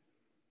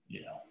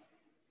 You know,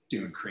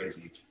 doing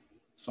crazy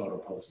photo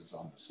poses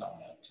on the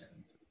summit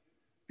and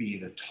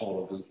being a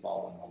total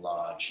goofball in the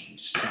lodge and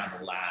just trying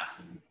to laugh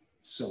and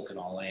soak it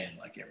all in,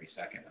 like every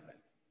second of it.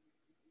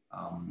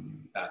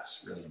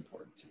 That's really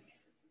important to me.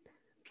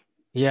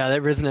 Yeah,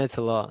 that resonates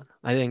a lot.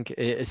 I think,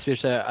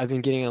 especially, I've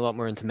been getting a lot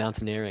more into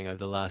mountaineering over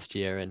the last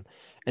year, and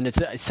it's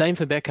the same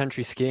for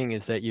backcountry skiing.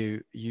 Is that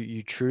you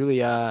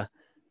truly are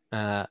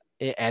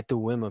at the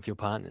whim of your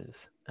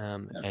partners, Yeah.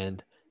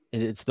 and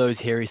it's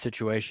those hairy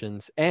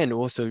situations, and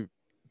also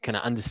kind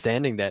of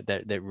understanding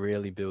that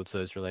really builds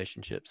those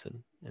relationships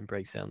and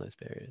breaks down those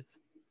barriers.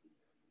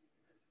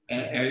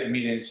 And I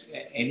mean, it's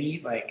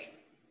any like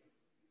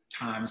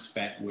time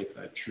spent with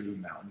a true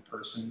mountain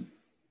person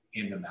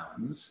in the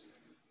mountains,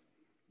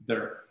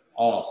 they're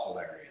all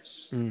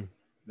hilarious. Mm.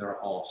 They're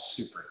all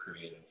super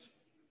creative.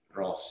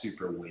 They're all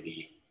super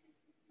witty.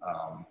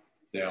 Um,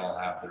 they all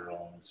have their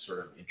own sort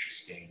of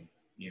interesting,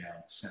 you know,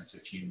 sense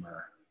of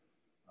humor.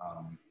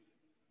 Um,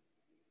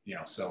 you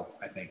know, so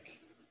I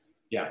think,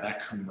 yeah,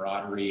 that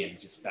camaraderie and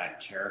just that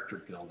character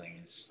building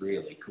is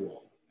really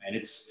cool. And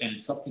it's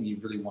something you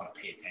really want to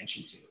pay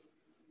attention to.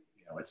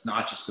 You know, it's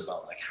not just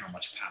about like how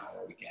much power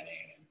are we getting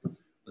and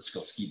let's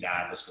go ski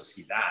that, let's go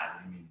ski that.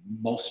 I mean,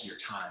 most of your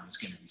time is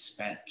going to be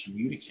spent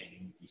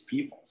communicating with these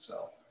people. So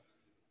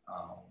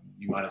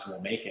you might as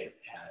well make it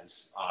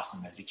as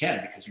awesome as you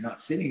can, because you're not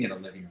sitting in a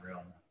living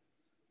room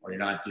or you're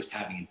not just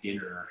having a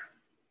dinner.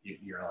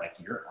 You're like,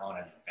 you're on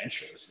an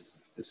adventure. This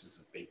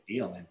is a big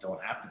deal, and it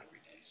don't happen every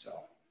day. So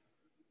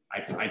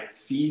I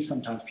see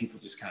sometimes people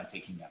just kind of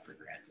taking that for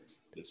granted.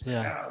 Just like,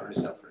 Yeah, oh, we're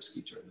just out for a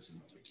ski tour. This is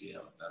no big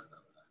deal. Blah, blah,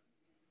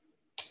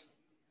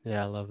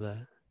 yeah, I love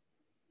that.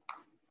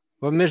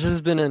 Well, Mitch, this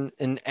has been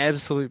an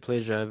absolute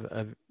pleasure.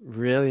 I've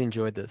really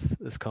enjoyed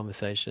this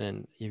conversation,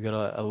 and you've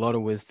got a lot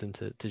of wisdom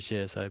to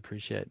share, so I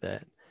appreciate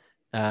that.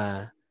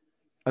 Uh,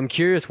 I'm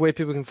curious where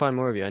people can find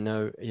more of you. I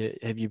know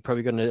have you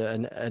probably got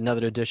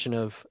another edition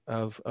of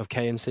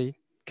KMC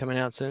coming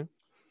out soon?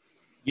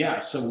 yeah.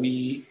 So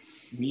we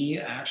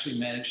actually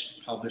managed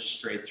to publish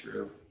straight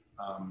through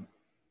um,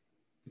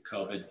 the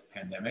COVID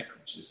pandemic,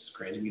 which is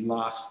crazy. We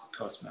lost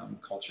Coast Mountain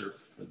Culture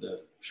for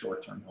the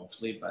short term,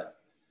 hopefully, but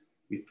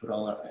we put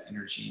all our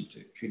energy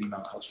into creating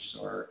Mountain Culture.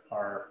 So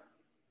our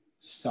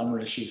summer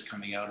issue is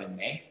coming out in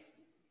May.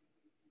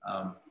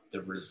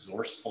 The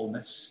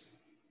resourcefulness,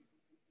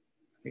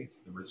 I think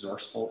it's the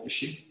resourceful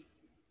issue.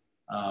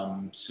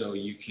 So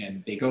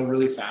they go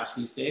really fast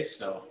these days.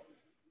 So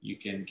you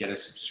can get a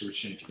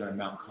subscription if you go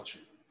to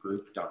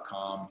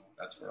group.com.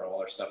 That's where all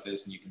our stuff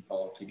is. And you can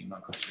follow Kootenai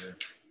Monk Culture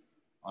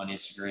on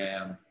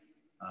Instagram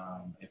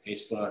and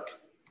Facebook.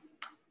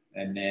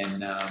 And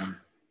then,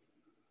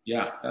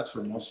 yeah, that's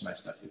where most of my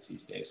stuff is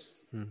these days.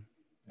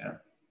 Yeah.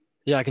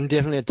 Yeah, I can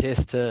definitely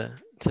attest to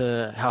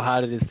how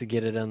hard it is to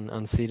get it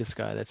on Sea to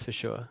Sky. That's for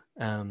sure.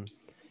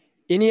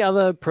 Any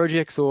other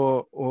projects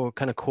or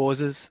kind of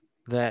causes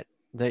that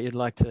you'd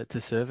like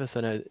to service?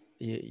 I know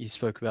you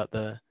spoke about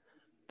the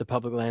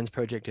public lands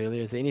project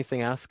earlier. Is there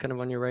anything else kind of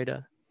on your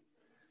radar?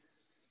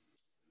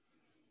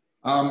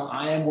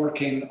 I am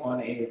working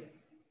on a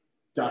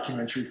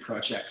documentary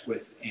project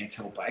with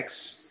Anthill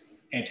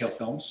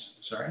Films,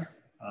 sorry,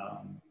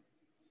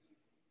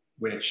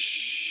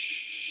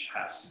 which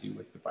has to do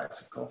with the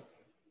bicycle.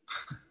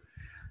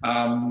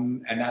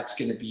 And that's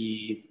going to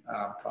be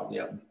probably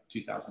out in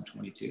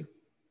 2022.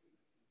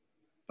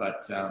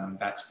 But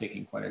that's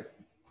taking quite a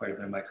bit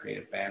of my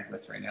creative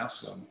bandwidth right now.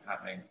 So I'm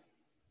having,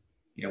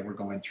 we're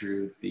going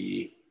through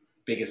the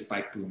biggest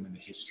bike boom in the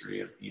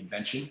history of the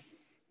invention,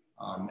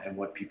 and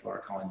what people are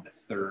calling the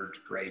third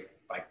great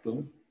bike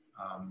boom.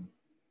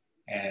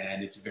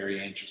 And it's a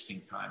very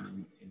interesting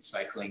time in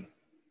cycling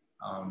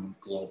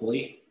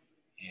globally.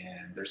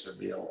 And there's a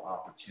real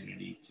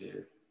opportunity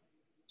to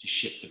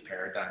shift the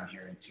paradigm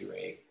here into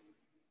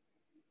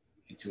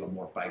a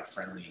more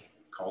bike-friendly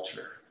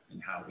culture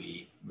and how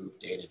we move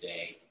day to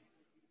day,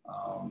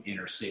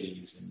 inner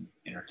cities and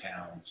inner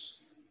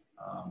towns.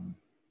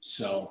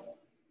 So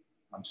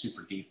I'm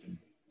super deep in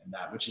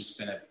that, which has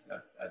been a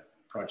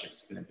project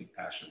that's been a big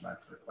passion of mine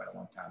for quite a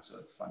long time. So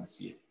it's fun to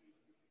see it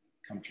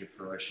come to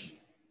fruition.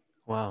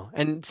 Wow.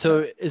 And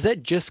so is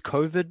that just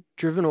COVID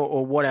driven,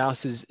 or what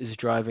else is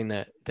driving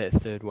that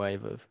third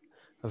wave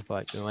of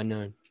bike boom? I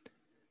know.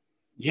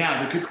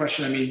 Yeah, the good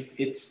question. I mean,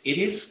 it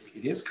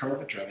is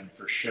COVID driven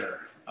for sure.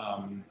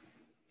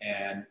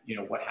 And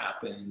what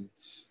happened,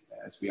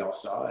 as we all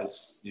saw,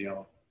 is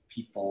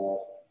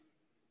people,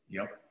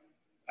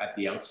 at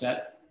the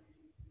outset,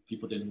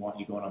 people didn't want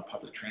you going on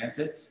public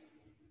transit.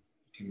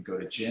 You couldn't go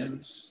to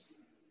gyms.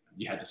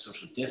 You had to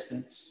social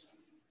distance.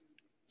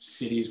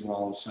 Cities were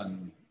all of a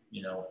sudden,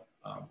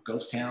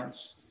 ghost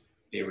towns.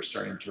 They were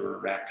starting to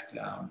erect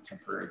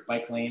temporary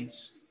bike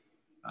lanes.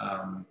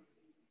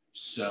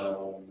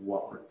 So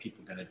what were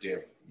people going to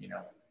do?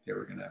 They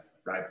were going to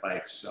ride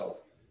bikes. So,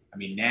 I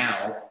mean,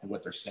 now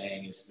what they're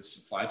saying is the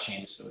supply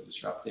chain is so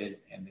disrupted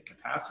and the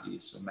capacity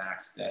is so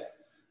maxed that,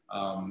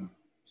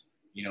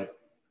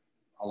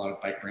 a lot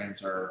of bike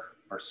brands are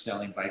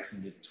selling bikes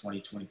into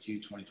 2022,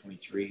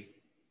 2023.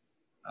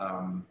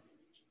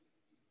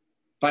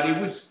 But it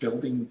was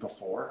building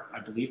before. I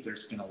believe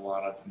there's been a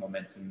lot of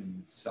momentum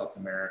in South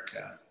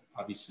America,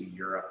 obviously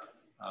Europe,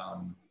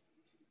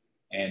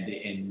 and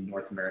in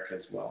North America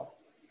as well,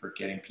 for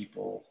getting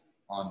people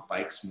on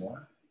bikes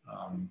more.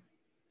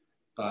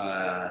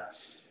 But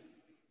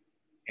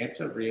it's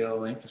a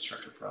real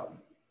infrastructure problem,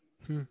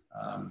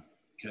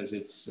 because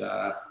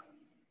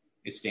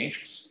it's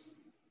dangerous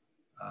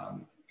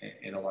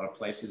in a lot of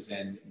places,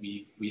 and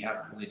we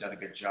haven't really done a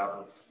good job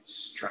of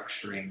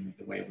structuring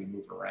the way we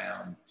move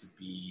around to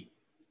be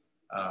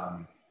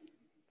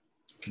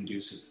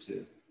conducive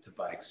to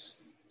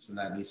bikes. So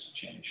that needs to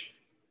change.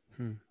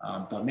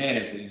 But man,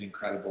 is it an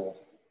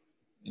incredible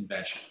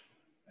invention,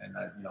 and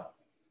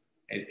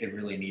it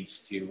really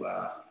needs to.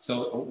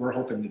 So we're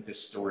hoping that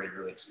this story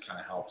really kind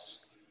of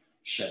helps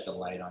shed the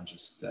light on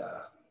just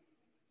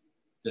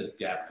the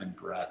depth and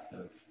breadth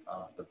of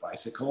the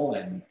bicycle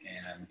and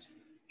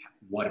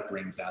what it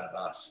brings out of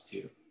us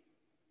too.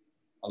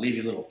 I'll leave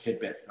you a little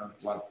tidbit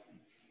of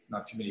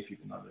not too many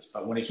people know this,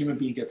 but when a human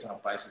being gets on a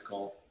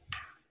bicycle,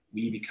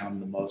 we become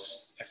the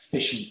most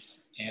efficient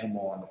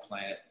animal on the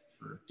planet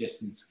for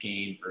distance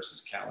gained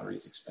versus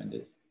calories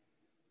expended.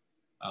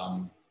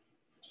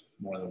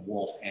 More than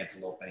wolf,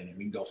 antelope, anything.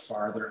 We can go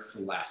farther for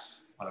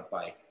less on a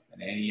bike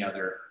than any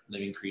other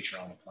living creature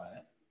on the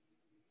planet.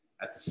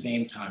 At the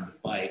same time, the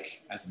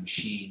bike as a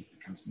machine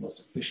becomes the most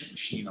efficient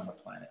machine on the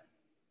planet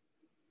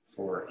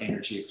for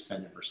energy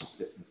expended versus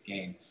distance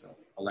gained. So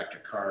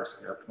electric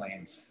cars,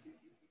 airplanes,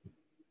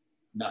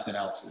 nothing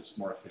else is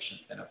more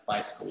efficient than a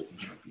bicycle with a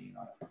human being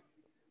on it.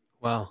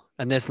 Wow.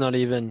 And that's not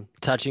even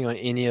touching on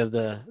any of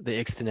the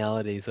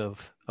externalities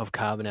of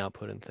carbon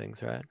output and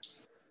things, right?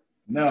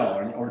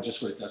 No, or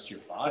just what it does to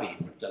your body,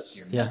 what it does to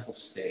your mental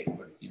state,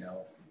 what,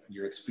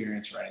 your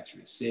experience riding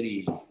through the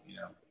city,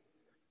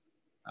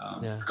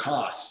 the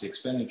cost, the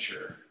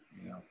expenditure,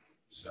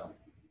 so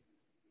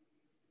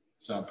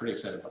I'm pretty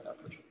excited about that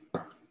project.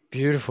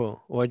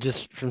 Beautiful. Well,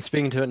 just from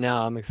speaking to it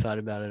now, I'm excited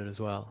about it as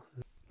well.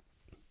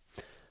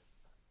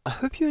 I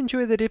hope you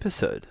enjoyed that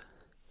episode.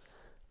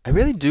 I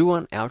really do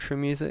want outro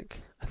music.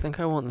 I think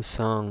I want the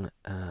song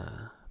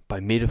by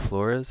Meta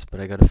Flores,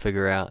 but I got to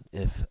figure out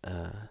if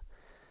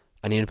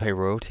I need to pay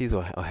royalties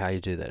or how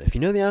you do that. If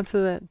you know the answer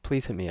to that,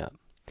 please hit me up.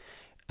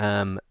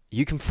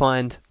 You can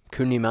find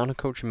Kootenai Mountain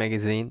Culture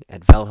magazine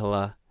at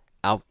Valhalla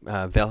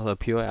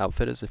Pure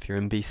Outfitters if you're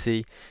in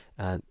BC.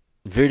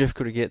 Very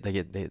difficult to get. They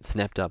get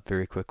snapped up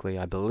very quickly.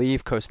 I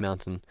believe Coast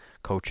Mountain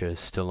Culture is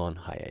still on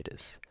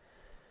hiatus.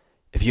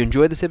 If you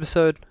enjoyed this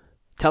episode,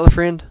 tell a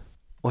friend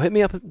or hit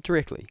me up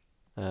directly.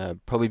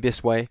 Probably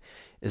best way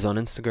is on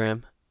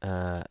Instagram,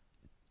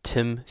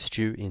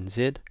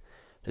 TimStewNZ.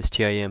 That's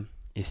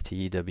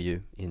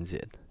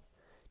TimStewNZ.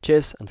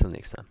 Cheers, until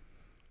next time.